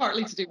think that's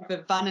partly to do with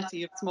the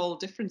vanity of small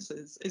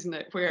differences, isn't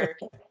it? Where,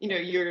 you know,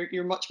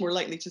 you're much more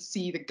likely to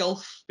see the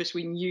gulf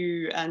between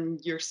you and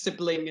your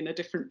sibling in a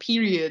different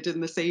period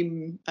in the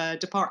same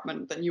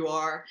department than you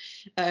are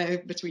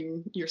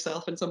between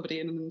yourself and somebody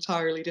in an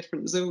entirely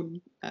different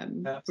zone.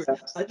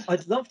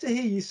 I'd love to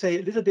hear you say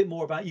a little bit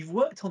more about, you've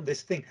worked on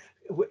this thing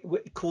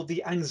called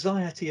the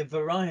anxiety of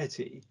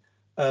variety.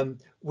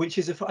 Which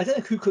is I don't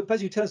know who could,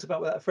 perhaps you tell us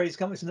about where that phrase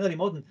comes. It's an early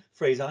modern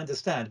phrase, I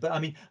understand, but I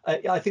mean,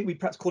 I think we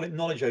perhaps call it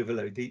knowledge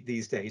overload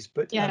these days.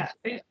 But yeah,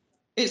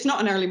 it's not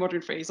an early modern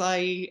phrase.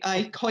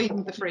 I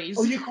coined the phrase.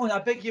 Oh, you coined? I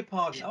beg your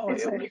pardon. Oh,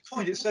 you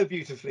coined it so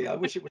beautifully. I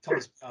wish it were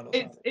Thomas Brown or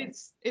something.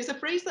 It's a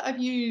phrase that I've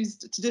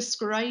used to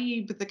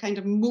describe the kind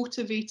of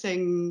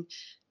motivating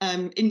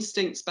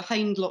instincts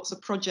behind lots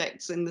of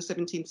projects in the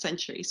 17th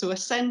century. So a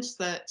sense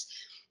that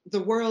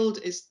the world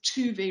is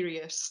too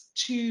various,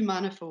 too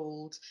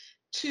manifold,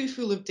 too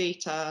full of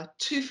data,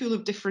 too full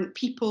of different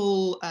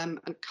people and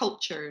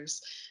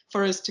cultures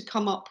for us to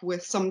come up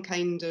with some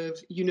kind of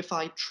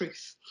unified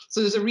truth.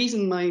 So there's a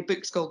reason my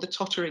book's called The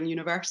Tottering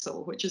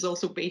Universal, which is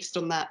also based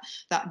on that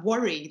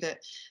worry that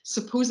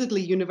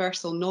supposedly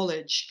universal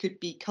knowledge could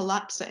be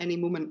collapsed at any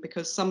moment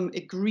because some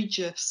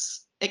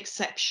egregious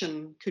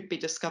exception could be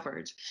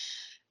discovered.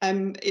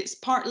 It's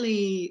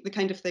partly the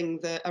kind of thing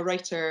that a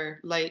writer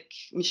like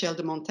Michel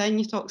de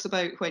Montaigne talks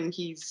about when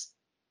he's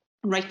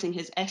writing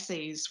his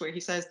essays, where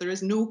he says there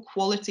is no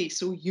quality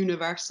so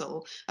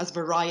universal as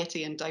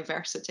variety and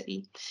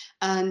diversity.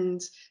 And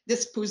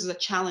this poses a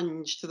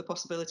challenge to the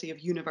possibility of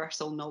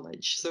universal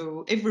knowledge.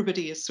 So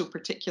everybody is so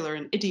particular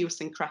and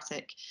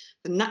idiosyncratic.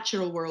 The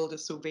natural world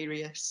is so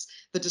various.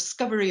 The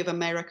discovery of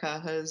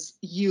America has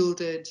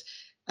yielded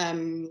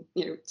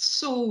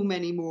so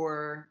many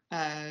more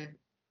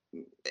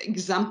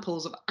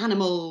examples of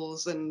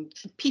animals and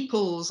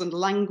peoples and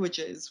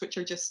languages, which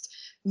are just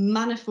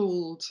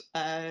manifold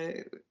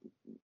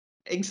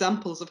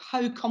examples of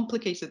how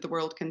complicated the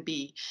world can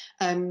be.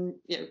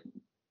 The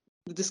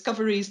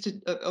discoveries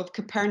of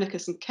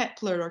Copernicus and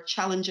Kepler are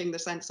challenging the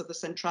sense of the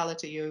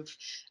centrality of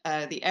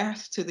the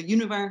Earth to the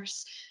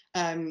universe.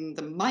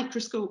 The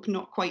microscope,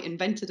 not quite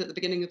invented at the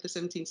beginning of the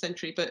 17th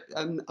century, but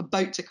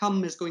about to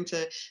come, is going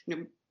to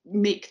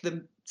make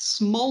the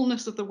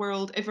smallness of the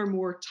world ever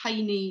more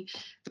tiny.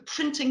 The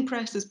printing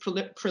press is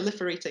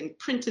proliferating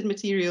printed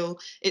material.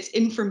 It's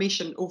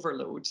information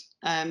overload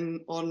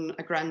on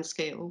a grand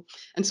scale.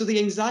 And so the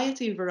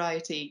anxiety of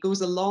variety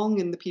goes along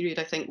in the period,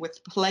 I think, with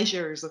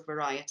pleasures of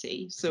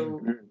variety. So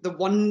the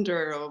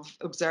wonder of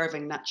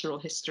observing natural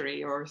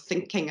history or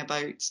thinking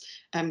about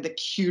the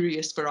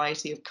curious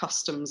variety of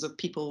customs of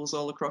peoples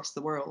all across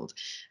the world.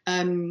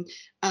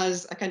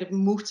 As a kind of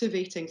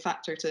motivating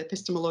factor to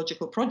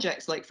epistemological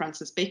projects like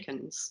Francis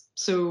Bacon's.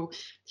 So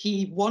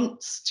he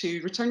wants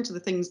to return to the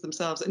things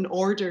themselves in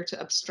order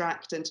to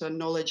abstract into a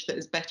knowledge that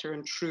is better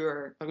and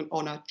truer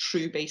on a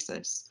true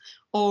basis.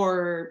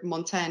 Or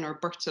Montaigne or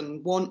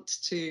Burton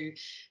want to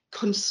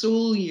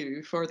console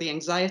you for the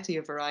anxiety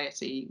of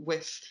variety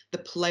with the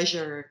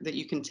pleasure that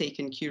you can take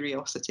in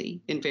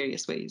curiosity in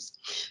various ways.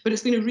 But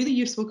it's been a really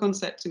useful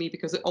concept to me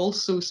because it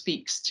also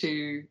speaks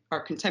to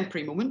our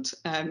contemporary moment,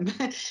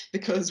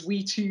 because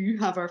we too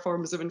have our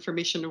forms of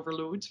information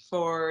overload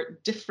for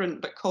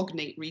different but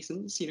cognate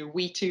reasons.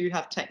 We too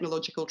have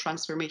technological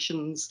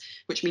transformations,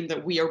 which mean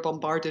that we are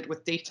bombarded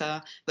with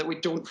data that we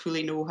don't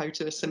fully know how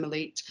to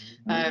assimilate.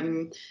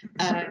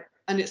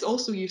 And it's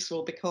also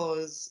useful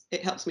because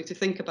it helps me to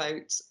think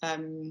about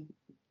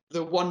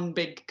the one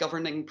big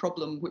governing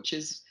problem, which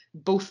is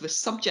both the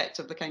subject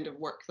of the kind of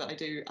work that I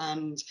do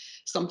and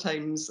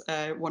sometimes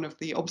one of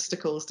the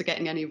obstacles to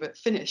getting any of it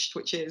finished,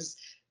 which is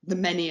the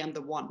many and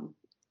the one.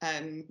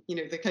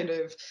 The kind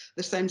of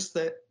the sense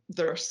that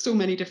there are so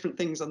many different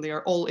things and they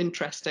are all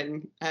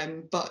interesting,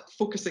 but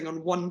focusing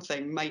on one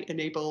thing might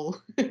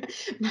enable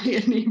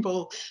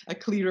a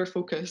clearer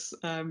focus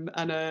and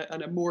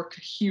a more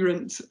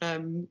coherent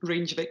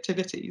range of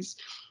activities.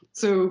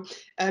 So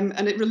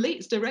and it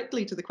relates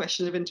directly to the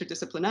question of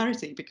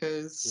interdisciplinarity,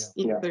 because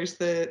there's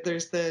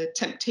the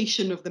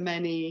temptation of the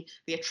many,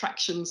 the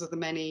attractions of the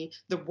many,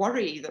 the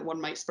worry that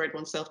one might spread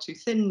oneself too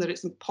thin, that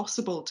it's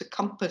impossible to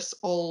compass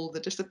all the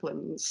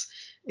disciplines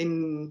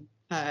in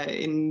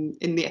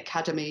the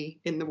academy,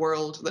 in the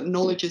world, that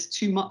knowledge is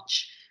too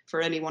much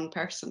for any one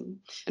person.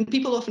 And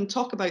people often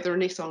talk about the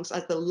Renaissance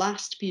as the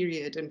last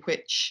period in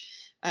which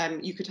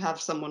you could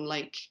have someone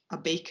like a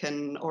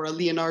Bacon or a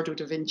Leonardo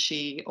da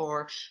Vinci,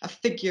 or a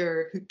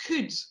figure who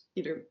could,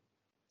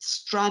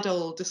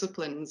 straddle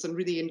disciplines and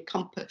really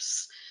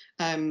encompass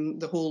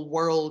the whole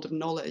world of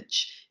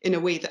knowledge in a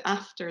way that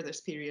after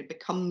this period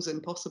becomes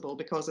impossible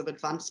because of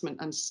advancement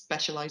and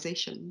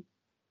specialization.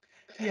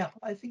 Yeah,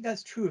 I think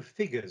that's true of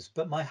figures,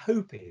 but my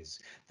hope is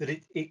that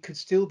it could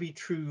still be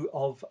true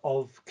of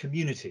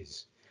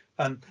communities.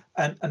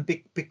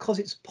 Because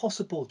it's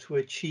possible to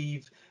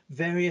achieve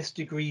various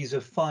degrees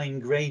of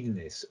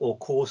fine-grainedness or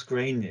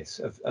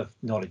coarse-grainedness of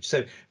knowledge.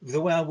 So the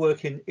way I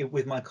work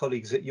with my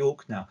colleagues at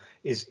York now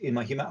is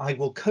I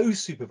will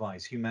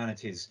co-supervise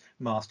humanities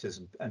masters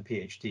and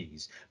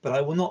PhDs, but I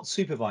will not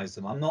supervise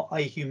them. I'm not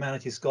a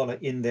humanities scholar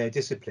in their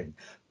discipline,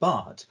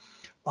 but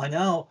I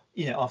now,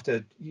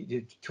 after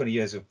 20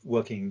 years of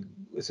working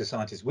as a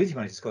scientist with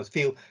humanities scholars,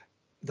 feel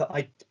that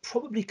I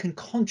probably can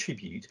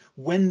contribute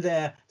when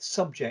their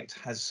subject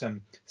has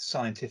some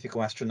scientific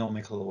or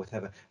astronomical or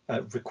whatever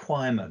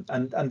requirement,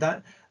 and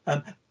that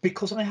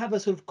because I have a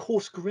sort of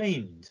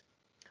coarse-grained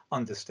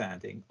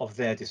understanding of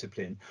their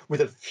discipline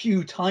with a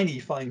few tiny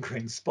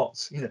fine-grained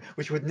spots,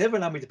 which would never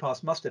allow me to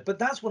pass muster. But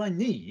that's what I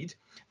need,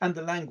 and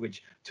the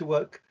language to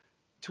work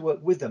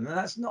with them. And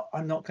that's not,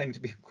 I'm not claiming to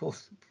be, of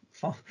course,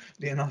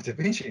 Leonardo da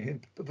Vinci,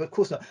 but of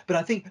course not. But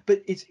I think,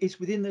 it's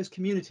within those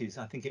communities,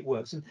 I think it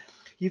works. And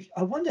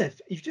I wonder if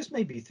you've just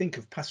made me think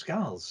of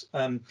Pascal's,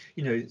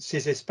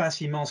 ces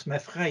espaces immenses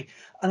m'effraient.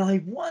 And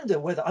I wonder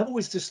whether, I've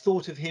always just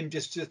thought of him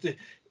just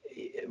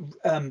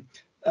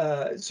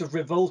sort of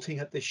revolting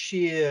at the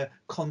sheer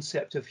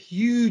concept of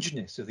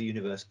hugeness of the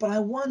universe. But I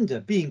wonder,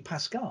 being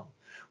Pascal,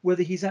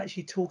 whether he's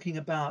actually talking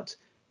about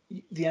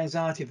the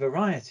anxiety of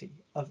variety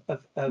of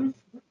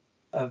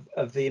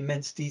the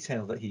immense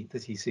detail that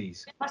he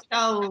sees.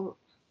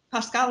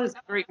 Pascal is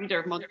a great reader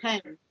of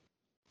Montaigne,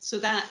 so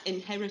that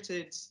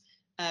inherited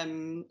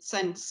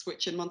sense,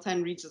 which in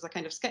Montaigne reads as a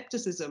kind of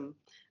skepticism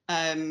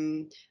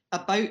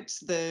about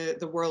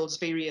the world's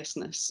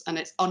variousness and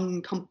its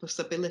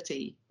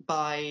uncompassability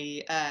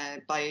by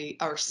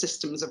our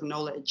systems of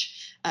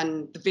knowledge,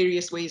 and the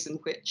various ways in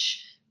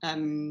which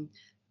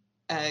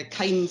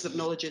kinds of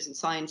knowledges and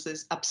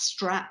sciences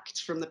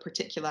abstract from the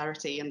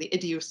particularity and the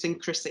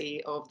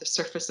idiosyncrasy of the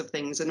surface of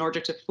things in order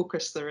to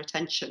focus their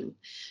attention.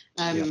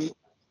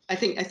 I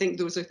think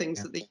those are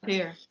things that they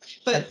share.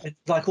 But and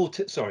like all,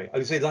 sorry, I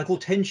would say like all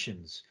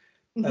tensions,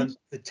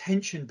 the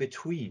tension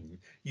between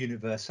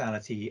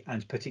universality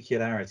and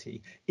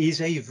particularity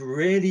is a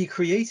really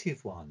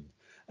creative one.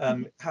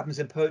 Happens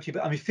in poetry,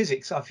 but I mean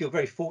physics. I feel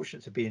very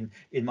fortunate to be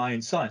in my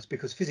own science,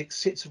 because physics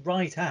sits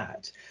right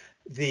at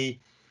the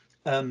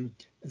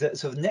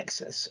sort of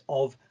nexus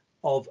of,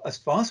 as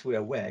far as we're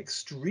aware,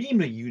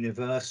 extremely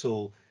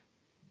universal.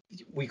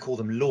 We call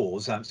them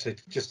laws. So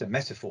just a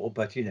metaphor,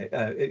 but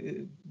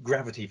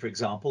gravity, for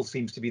example,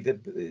 seems to be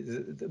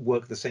the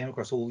work the same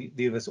across all the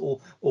universe,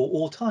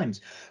 all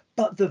times.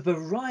 But the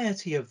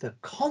variety of the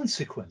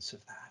consequence of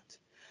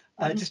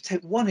that. Just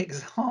take one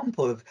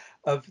example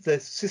of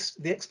the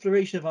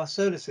exploration of our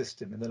solar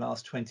system in the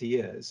last 20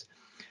 years.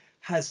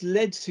 Has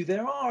led to,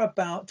 there are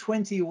about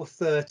 20 or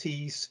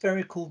 30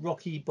 spherical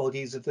rocky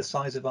bodies of the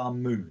size of our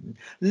moon,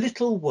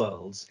 little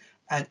worlds,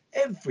 and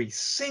every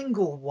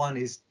single one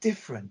is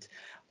different.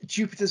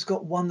 Jupiter's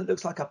got one that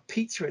looks like a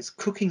pizza, it's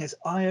cooking as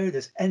Io.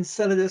 There's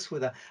Enceladus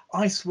with an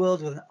ice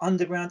world with an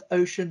underground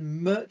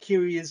ocean.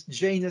 Mercury is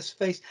Janus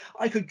face.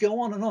 I could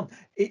go on and on.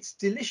 It's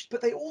delicious,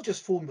 but they all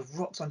just form of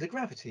rocks under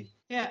gravity.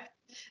 Yeah.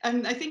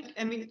 And I think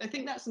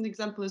that's an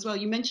example as well.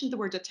 You mentioned the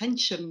word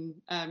attention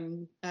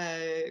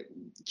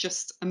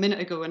just a minute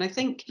ago, and I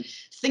think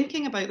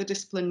thinking about the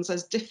disciplines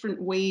as different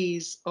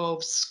ways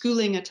of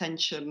schooling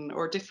attention,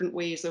 or different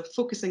ways of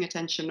focusing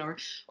attention,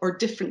 or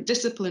different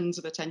disciplines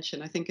of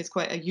attention, I think is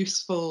quite a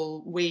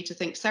useful way to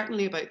think,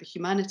 certainly about the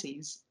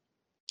humanities.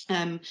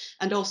 And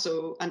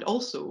also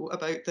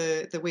about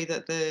the way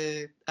that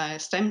the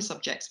STEM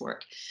subjects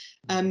work.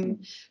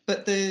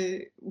 But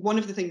one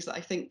of the things that I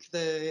think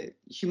the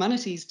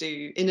humanities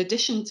do, in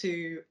addition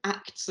to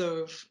acts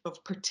of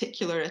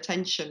particular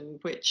attention,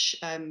 which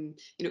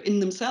in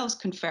themselves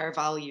confer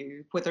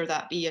value, whether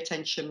that be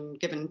attention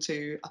given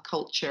to a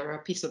culture,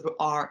 a piece of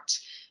art,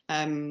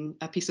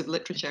 a piece of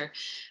literature,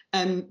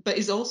 but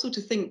is also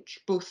to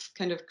think both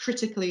kind of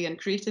critically and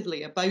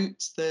creatively about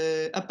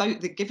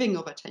the giving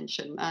of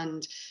attention,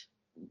 and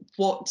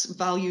what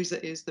values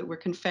it is that we're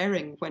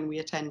conferring when we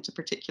attend to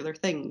particular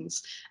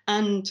things,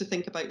 and to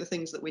think about the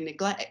things that we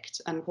neglect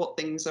and what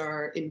things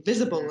are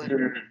invisible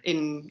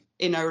in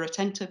our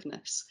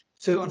attentiveness.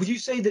 So would you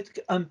say that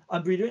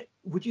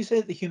would you say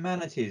that the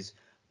humanities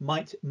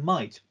might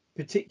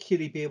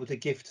particularly be able to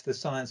gift the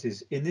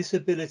sciences in this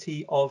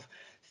ability of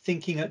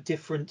thinking at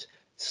different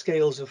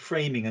scales of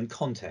framing and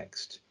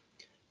context?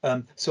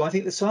 So I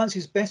think the science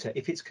is better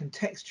if it's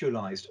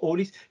contextualized, or at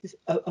least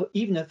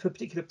even if a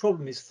particular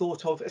problem is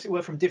thought of, as it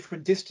were, from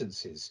different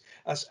distances,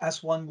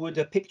 as one would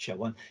a picture.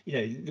 One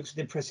looks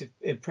at an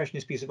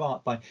impressionist piece of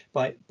art by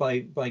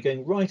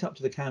going right up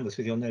to the canvas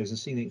with your nose and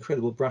seeing the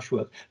incredible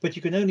brushwork, but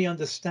you can only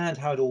understand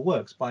how it all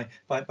works by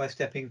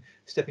stepping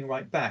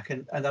right back.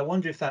 And I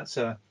wonder if that's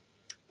a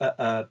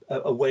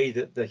way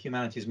that the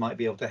humanities might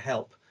be able to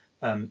help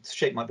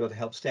SHAPE might be able to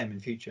help STEM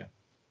in future.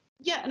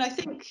 Yeah, and I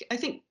think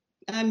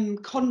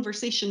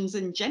conversations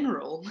in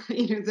general,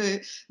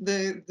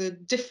 the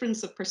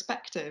difference of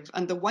perspective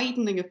and the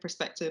widening of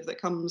perspective that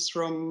comes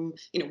from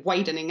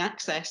widening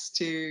access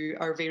to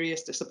our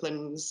various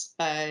disciplines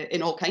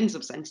in all kinds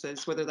of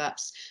senses, whether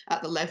that's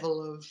at the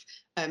level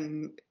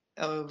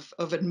of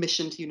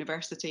admission to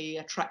university,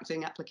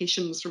 attracting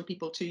applications from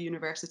people to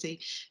university.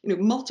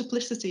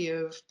 Multiplicity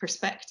of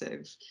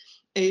perspective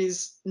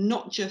is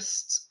not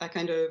just a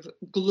kind of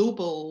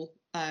global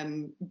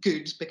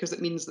good, because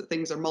it means that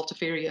things are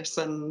multifarious,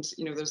 and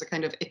there's a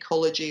kind of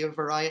ecology of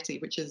variety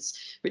which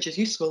is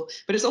useful,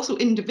 but it's also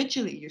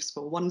individually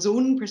useful. One's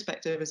own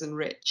perspective is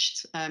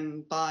enriched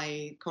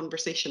by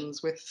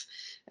conversations with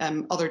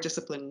other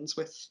disciplines,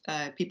 with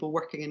people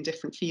working in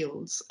different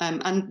fields,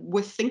 and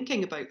with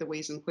thinking about the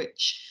ways in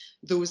which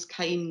those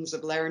kinds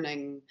of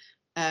learning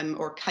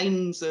or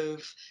kinds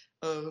of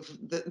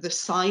the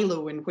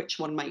silo in which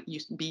one might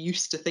be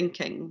used to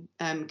thinking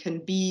can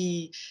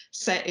be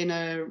set in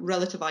a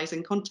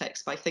relativizing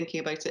context by thinking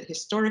about it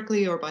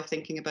historically, or by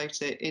thinking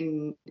about it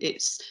in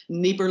its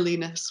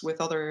neighborliness with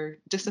other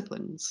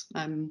disciplines.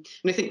 And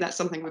I think that's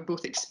something we've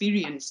both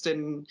experienced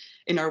in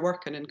our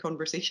work and in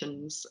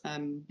conversations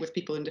with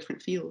people in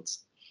different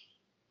fields.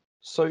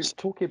 So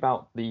talking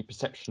about the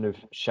perception of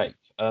SHAPE,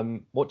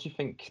 what do you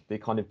think the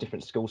kind of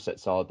different skill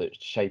sets are that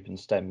SHAPE and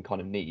STEM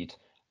kind of need?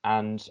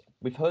 And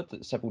we've heard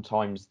that several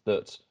times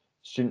that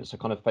students are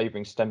kind of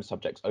favouring STEM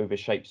subjects over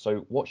shape.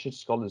 So what should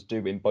scholars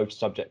do in both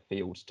subject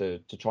fields to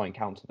try and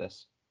counter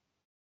this?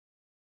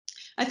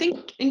 I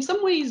think in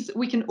some ways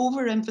we can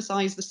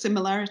overemphasize the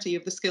similarity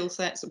of the skill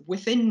sets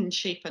within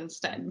shape and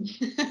STEM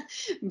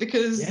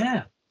because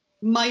Yeah.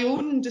 my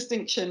own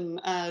distinction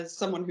as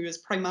someone who is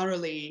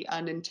primarily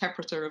an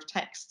interpreter of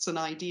texts and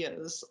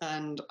ideas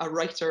and a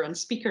writer and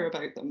speaker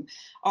about them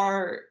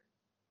are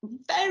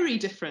very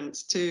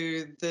different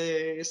to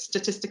the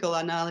statistical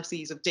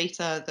analyses of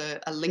data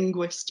that a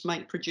linguist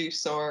might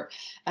produce, or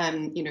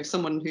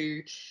someone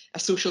a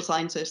social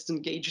scientist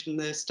engaged in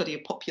the study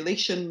of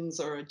populations,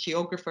 or a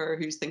geographer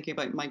who's thinking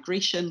about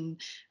migration.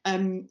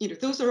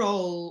 Those are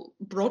all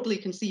broadly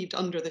conceived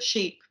under the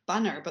SHAPE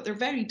banner, but they're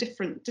very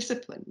different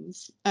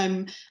disciplines.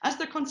 As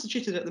they're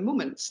constituted at the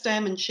moment,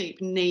 STEM and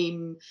SHAPE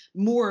name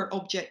more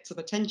objects of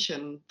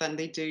attention than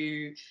they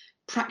do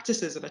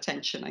practices of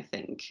attention, I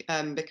think,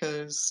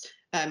 because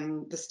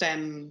the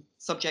STEM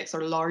subjects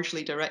are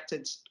largely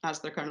directed, as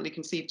they're currently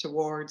conceived,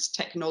 towards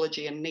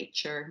technology and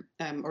nature,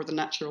 or the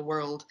natural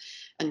world,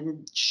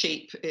 and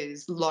SHAPE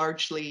is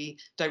largely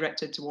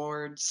directed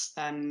towards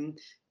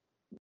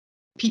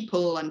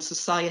people and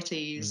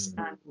societies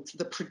and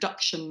the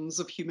productions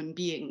of human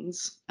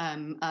beings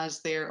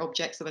as their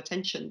objects of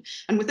attention.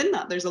 And within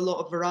that, there's a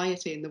lot of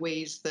variety in the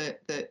ways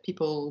that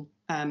people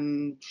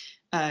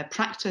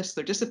practice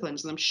their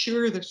disciplines. And I'm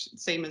sure the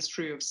same is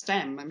true of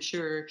STEM. I'm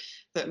sure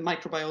that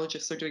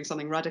microbiologists are doing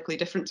something radically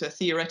different to a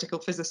theoretical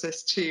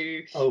physicist who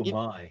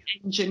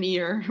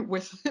engineer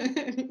with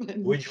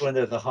which one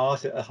of the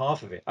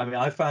half of it. I mean,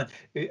 I found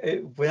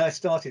when I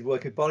started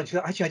working with biology,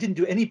 actually I didn't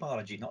do any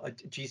biology, not at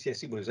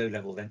GCSE, well, it was O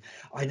level then.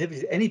 I never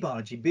did any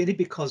biology, really,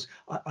 because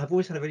I've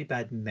always had a really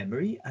bad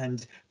memory,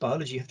 and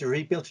biology, you have to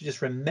really be able to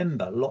just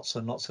remember lots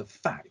and lots of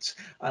facts,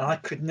 and I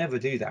could never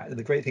do that. And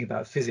the great thing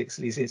about physics,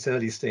 at least in its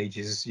early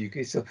stages, you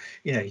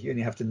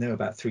only have to know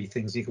about 3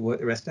 things, you can work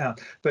the rest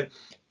out. But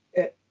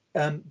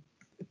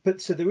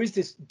so there is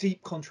this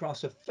deep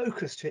contrast of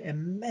focus to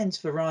immense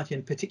variety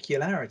and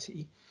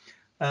particularity,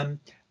 and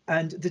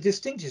the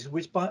distinctions,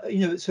 which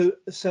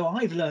so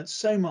I've learned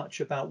so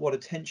much about what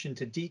attention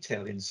to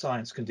detail in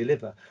science can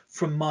deliver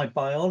from my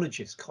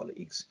biologist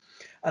colleagues,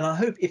 and I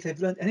hope if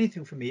they've learned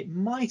anything from me, it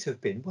might have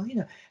been, well,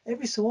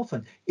 every so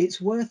often it's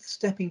worth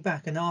stepping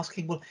back and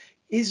asking, well,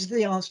 is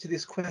the answer to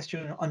this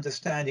question and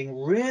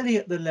understanding really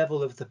at the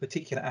level of the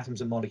particular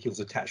atoms and molecules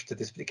attached to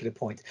this particular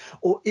point,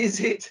 or is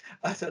it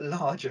at a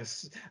larger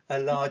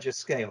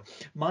scale?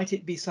 Might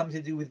it be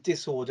something to do with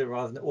disorder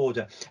rather than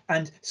order?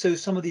 And so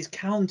some of these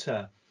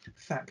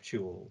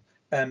counterfactual,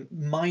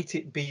 might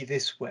it be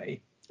this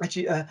way?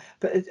 Actually,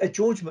 but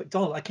George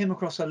MacDonald, I came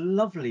across a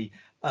lovely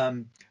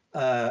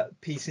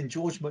piece in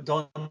George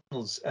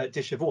MacDonald's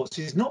De Chevaux.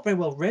 He's not very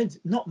well read,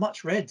 not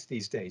much read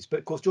these days, but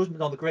of course George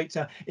MacDonald, the great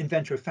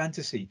inventor of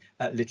fantasy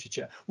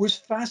literature, was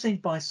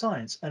fascinated by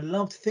science and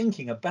loved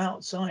thinking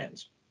about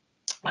science.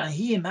 And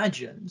he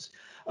imagines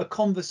a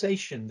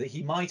conversation that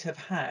he might have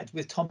had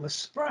with Thomas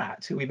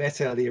Sprat, who we met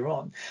earlier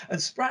on.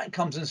 And Sprat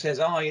comes and says,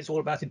 it's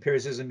all about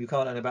empiricism, you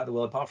can't learn about the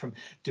world apart from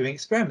doing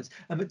experiments.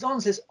 And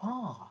MacDonald says,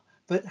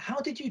 but how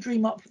did you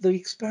dream up the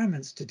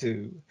experiments to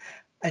do?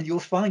 And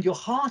you'll find your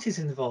heart is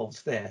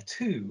involved there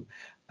too.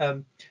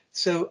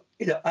 So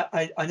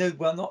I know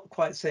we're not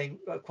quite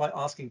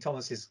asking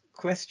Thomas's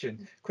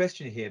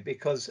question here,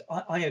 because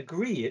I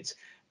agree it's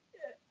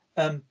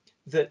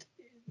that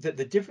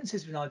the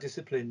differences between our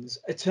disciplines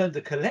turn the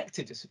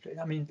collective discipline.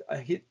 I mean,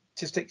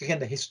 just take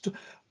again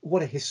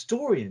what a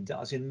historian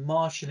does in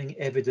marshalling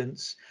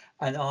evidence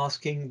and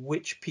asking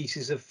which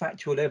pieces of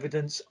factual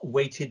evidence,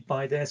 weighted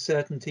by their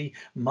certainty,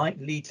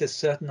 might lead to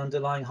certain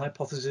underlying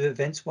hypotheses of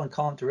events one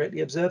can't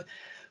directly observe.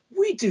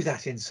 We do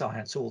that in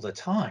science all the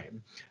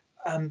time.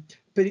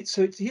 But it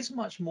is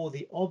much more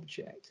the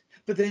object.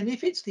 But then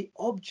if it's the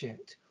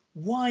object,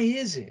 why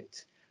is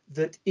it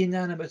that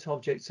inanimate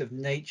objects of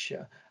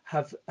nature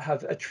have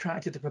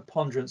attracted the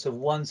preponderance of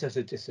one set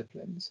of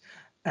disciplines,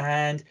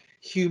 and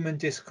human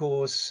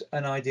discourse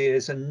and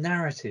ideas and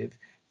narrative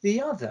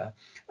the other?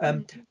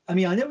 I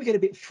mean, I know we get a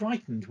bit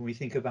frightened when we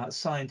think about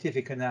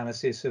scientific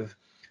analysis of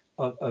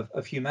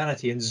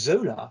humanity, and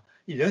Zola.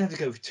 You don't have to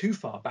go too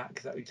far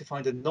back though to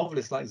find a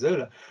novelist like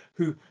Zola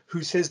who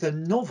says the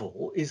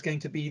novel is going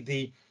to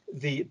be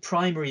the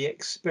primary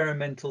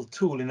experimental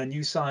tool in a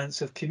new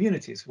science of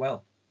communities.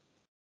 Well,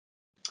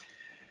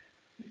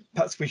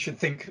 perhaps we should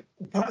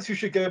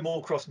go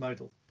more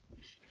cross-modal.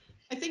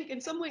 I think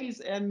in some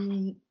ways,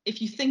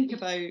 if you think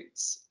about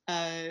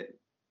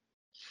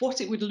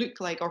what it would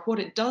look like, or what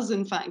it does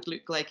in fact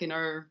look like in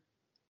our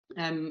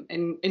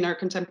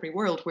contemporary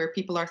world, where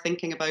people are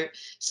thinking about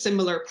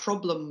similar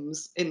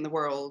problems in the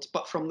world,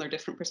 but from their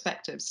different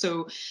perspectives.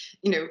 So,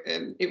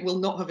 it will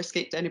not have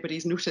escaped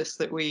anybody's notice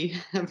that we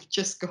have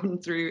just gone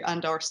through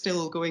and are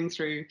still going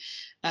through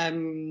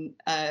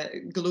globally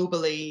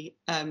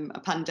a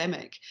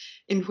pandemic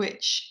in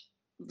which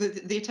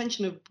the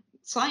attention of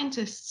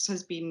scientists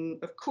has been,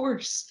 of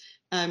course,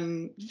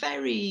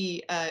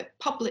 very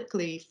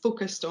publicly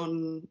focused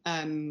on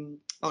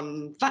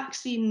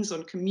vaccines,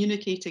 on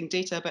communicating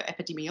data about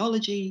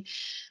epidemiology.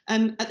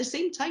 At the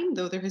same time,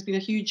 though, there has been a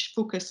huge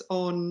focus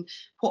on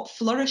what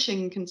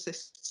flourishing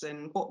consists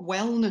in, what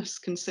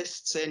wellness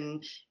consists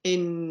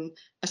in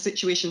a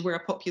situation where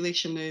a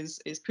population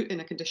is put in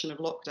a condition of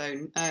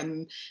lockdown.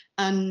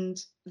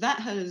 And that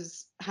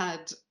has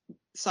had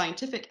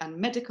scientific and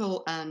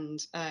medical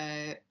and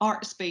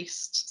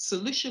arts-based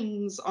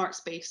solutions,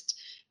 arts-based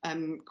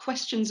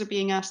questions are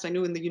being asked. I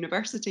know in the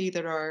university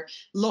there are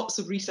lots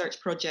of research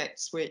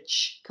projects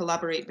which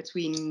collaborate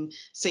between,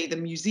 say, the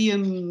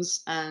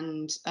museums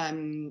and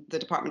the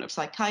Department of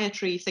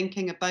Psychiatry,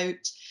 thinking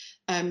about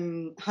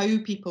how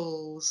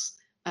people's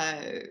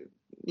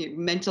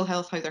mental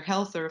health, how their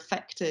health are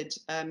affected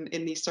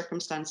in these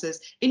circumstances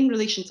in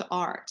relation to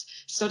art.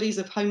 Studies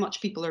of how much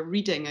people are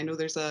reading. I know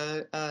there's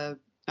a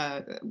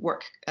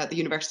work at the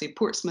University of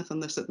Portsmouth on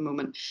this at the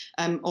moment,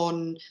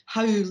 on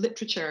how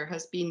literature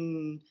has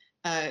been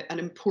an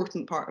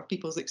important part of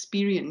people's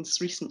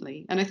experience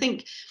recently. And I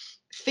think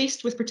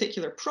faced with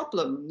particular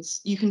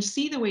problems, you can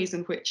see the ways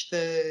in which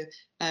the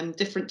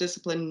different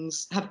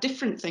disciplines have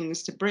different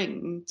things to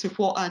bring to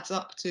what adds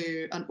up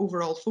to an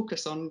overall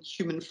focus on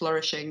human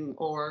flourishing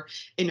or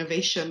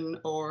innovation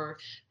or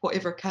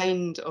whatever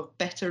kind of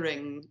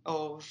bettering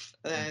of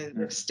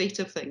the state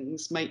of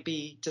things might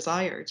be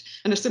desired.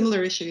 And a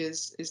similar issue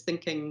is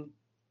thinking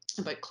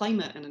about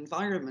climate and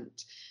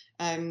environment.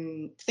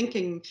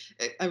 Thinking,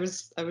 I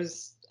was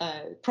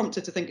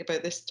prompted to think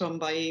about this, Tom,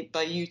 by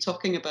you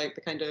talking about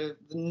the kind of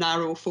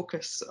narrow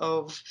focus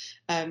of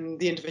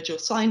the individual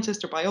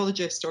scientist or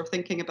biologist, or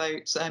thinking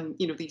about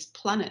these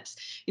planets.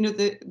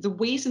 The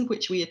ways in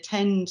which we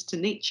attend to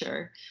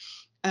nature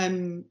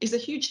is a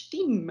huge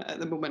theme at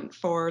the moment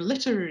for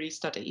literary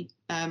study,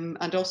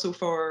 and also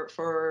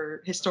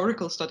for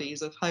historical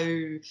studies of how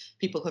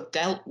people have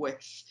dealt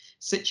with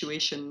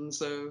situations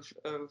of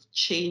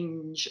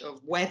change, of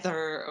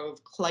weather,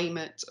 of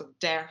climate, of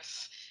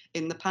dearth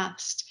in the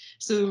past.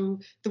 So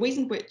the ways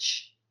in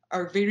which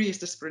our various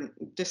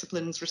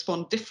disciplines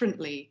respond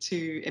differently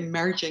to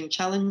emerging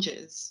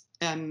challenges,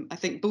 I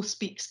think both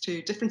speaks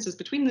to differences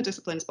between the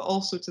disciplines, but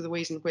also to the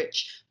ways in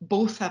which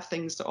both have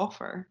things to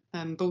offer.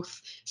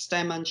 Both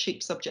STEM and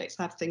SHAPE subjects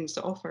have things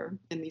to offer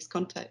in these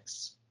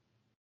contexts.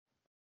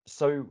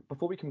 So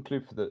before we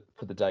conclude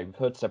for the day, we've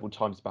heard several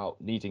times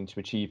about needing to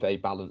achieve a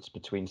balance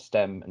between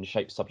STEM and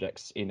SHAPE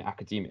subjects in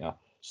academia.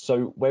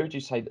 So where would you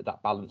say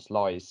that balance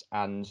lies,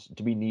 and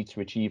do we need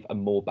to achieve a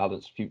more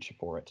balanced future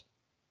for it?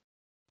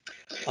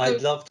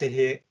 I'd love to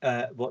hear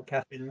what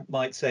Catherine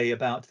might say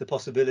about the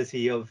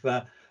possibility of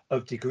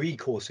degree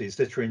courses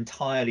that are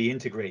entirely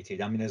integrated.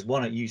 I mean, there's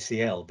one at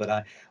UCL, but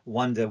I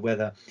wonder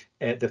whether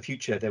the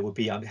future there will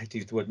be, I hate to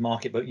use the word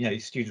market, but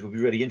students will be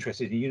really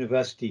interested in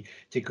university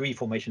degree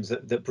formations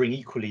that bring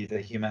equally the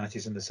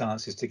humanities and the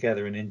sciences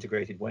together in an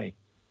integrated way.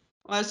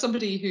 As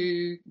somebody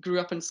who grew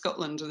up in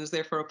Scotland and is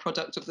therefore a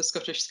product of the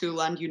Scottish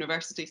school and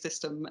university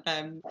system,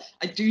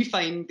 I do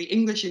find the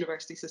English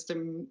university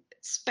system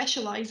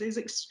specialises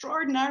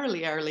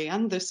extraordinarily early,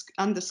 and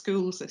the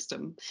school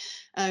system.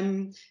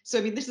 So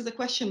I mean, this is a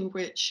question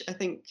which I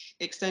think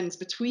extends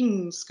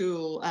between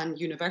school and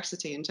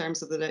university in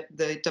terms of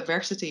the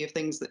diversity of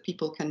things that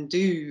people can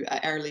do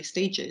at early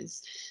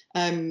stages.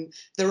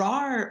 There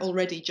are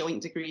already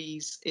joint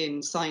degrees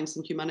in science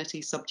and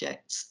humanities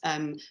subjects,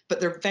 but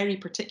they're very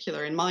particular.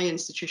 In my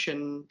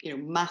institution,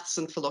 maths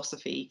and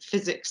philosophy,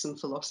 physics and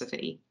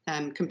philosophy,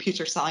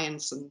 computer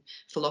science and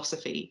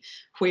philosophy,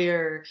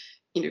 where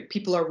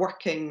people are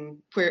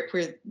working, where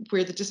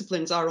the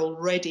disciplines are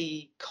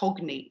already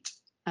cognate,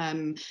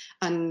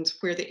 and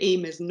where the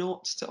aim is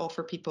not to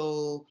offer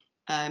people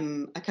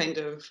a kind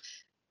of,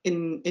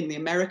 in the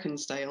American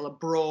style, a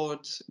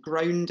broad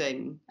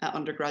grounding at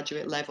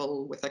undergraduate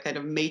level with a kind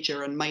of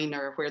major and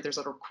minor, where there's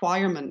a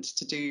requirement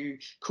to do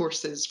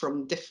courses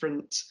from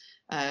different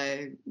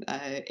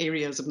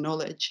areas of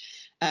knowledge,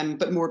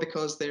 but more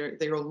because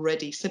they're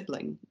already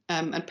sibling.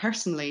 And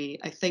personally,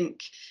 I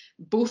think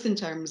both in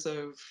terms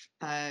of,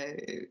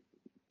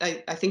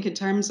 I think in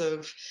terms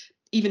of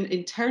even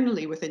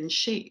internally within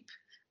SHAPE,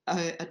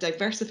 a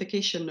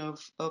diversification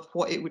of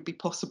what it would be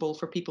possible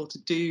for people to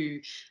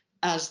do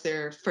as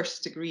their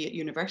first degree at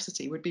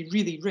university would be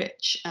really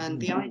rich.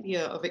 And the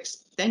idea of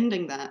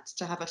extending that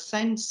to have a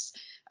sense,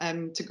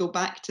 to go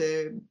back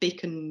to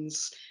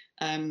Bacon's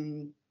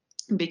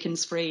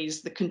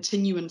phrase, the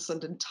continuance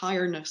and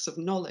entireness of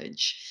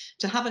knowledge,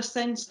 to have a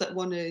sense that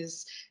one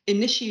is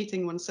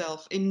initiating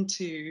oneself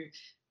into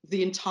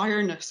the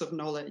entireness of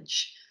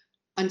knowledge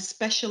and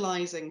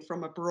specializing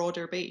from a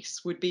broader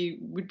base would be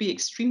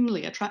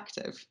extremely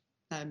attractive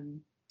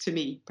to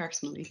me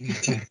personally.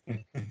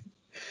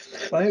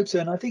 I hope so,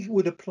 and I think it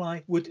would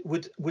apply,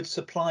 would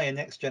supply a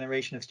next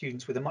generation of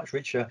students with a much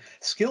richer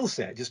skill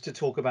set, just to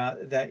talk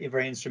about that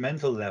very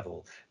instrumental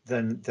level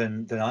than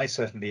I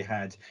certainly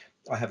had.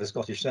 I have a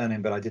Scottish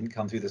surname, but I didn't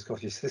come through the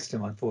Scottish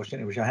system,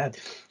 unfortunately, which I had.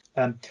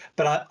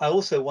 But I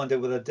also wonder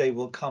whether a day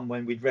will come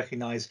when we'd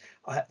recognise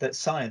that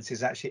science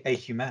is actually a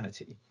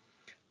humanity,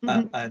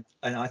 and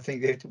I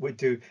think that would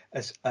do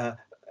as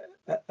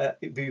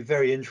it'd be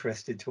very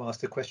interested to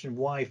ask the question,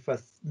 why for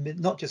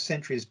not just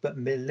centuries but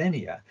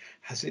millennia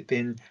has it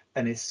been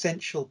an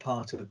essential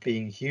part of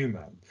being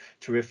human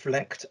to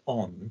reflect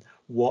on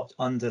what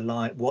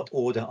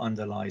order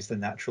underlies the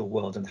natural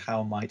world and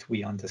how might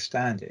we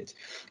understand it?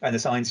 And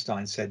as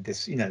Einstein said,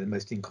 this, the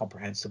most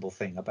incomprehensible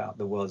thing about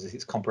the world is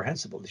it's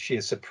comprehensible. The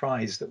sheer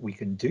surprise that we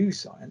can do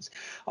science,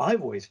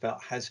 I've always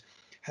felt, has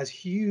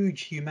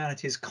huge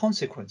humanities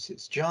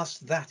consequences,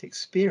 just that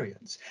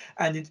experience.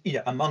 And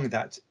among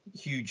that,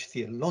 huge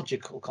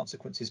theological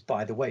consequences,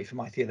 by the way, for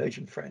my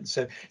theologian friends.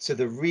 So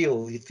the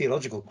real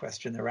theological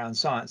question around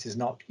science is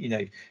not,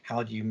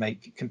 how do you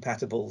make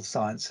compatible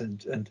science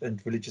and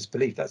religious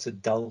belief? That's a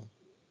dull,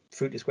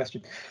 fruitless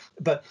question.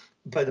 But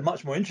the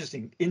much more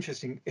interesting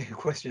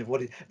question of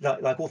what is,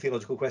 like all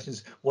theological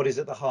questions, what is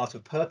at the heart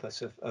of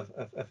purpose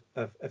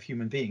of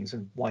human beings,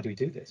 and why do we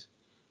do this?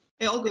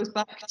 It all goes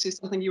back to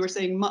something you were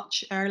saying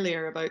much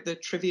earlier about the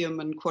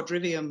trivium and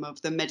quadrivium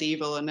of the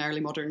medieval and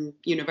early modern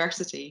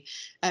university.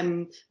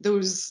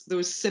 Those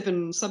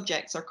 7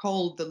 subjects are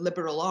called the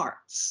liberal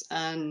arts,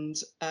 and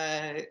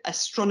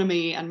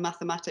astronomy and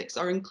mathematics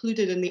are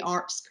included in the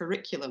arts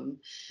curriculum.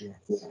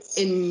 Yes.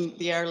 In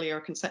the earlier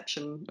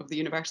conception of the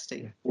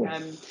university.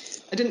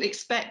 Yes. I didn't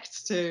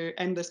expect to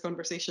end this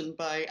conversation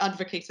by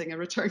advocating a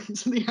return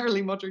to the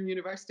early modern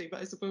university, but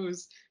I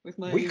suppose with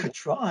my... We could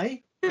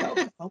try.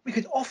 We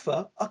could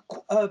offer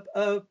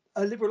a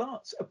liberal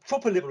arts, a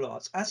proper liberal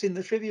arts, as in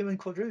the trivium and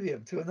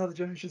quadrivium, to another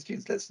generation of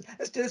students.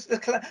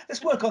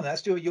 Let's work on that.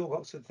 Let's do a York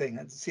Oxford thing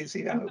and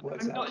see how it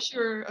works out.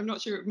 I'm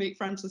not sure it would make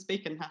Francis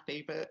Bacon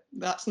happy, but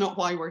that's not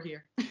why we're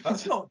here.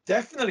 That's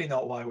definitely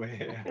not why we're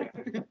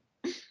here.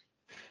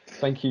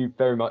 Thank you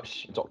very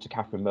much, Dr.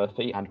 Catherine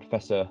Murphy and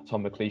Professor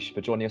Tom McLeish,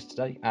 for joining us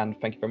today, and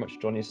thank you very much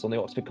for joining us on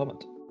the Oxford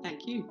Comment.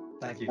 Thank you.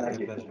 Thank you. Thank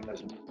you.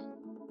 Pleasure.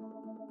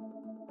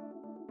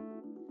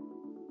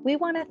 We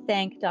want to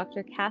thank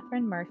Dr.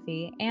 Catherine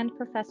Murphy and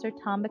Professor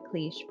Tom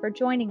McLeish for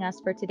joining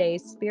us for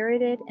today's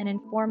spirited and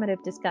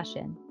informative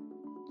discussion.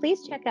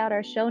 Please check out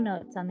our show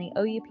notes on the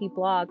OUP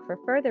blog for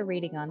further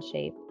reading on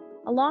SHAPE,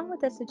 along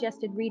with a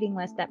suggested reading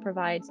list that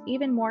provides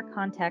even more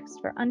context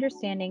for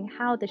understanding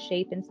how the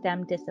SHAPE and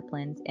STEM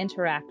disciplines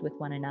interact with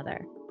one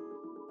another.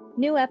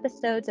 New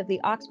episodes of the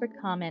Oxford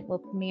Comment will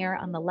premiere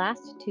on the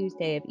last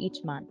Tuesday of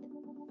each month.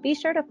 Be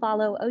sure to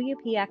follow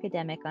OUP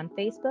Academic on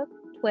Facebook,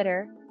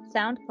 Twitter,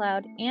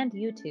 SoundCloud, and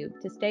YouTube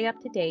to stay up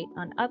to date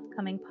on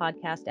upcoming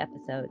podcast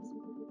episodes.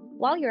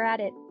 While you're at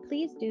it,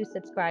 please do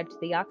subscribe to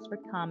the Oxford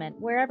Comment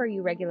wherever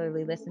you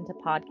regularly listen to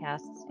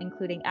podcasts,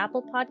 including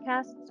Apple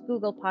Podcasts,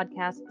 Google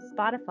Podcasts,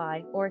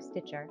 Spotify, or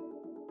Stitcher.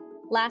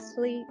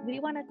 Lastly, we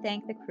want to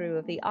thank the crew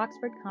of the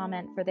Oxford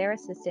Comment for their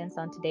assistance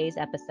on today's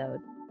episode.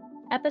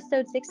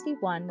 Episode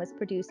 61 was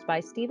produced by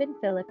Stephen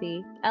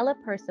Philippi, Ella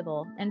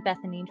Percival, and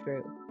Bethany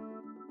Drew.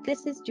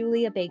 This is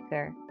Julia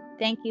Baker.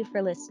 Thank you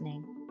for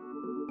listening.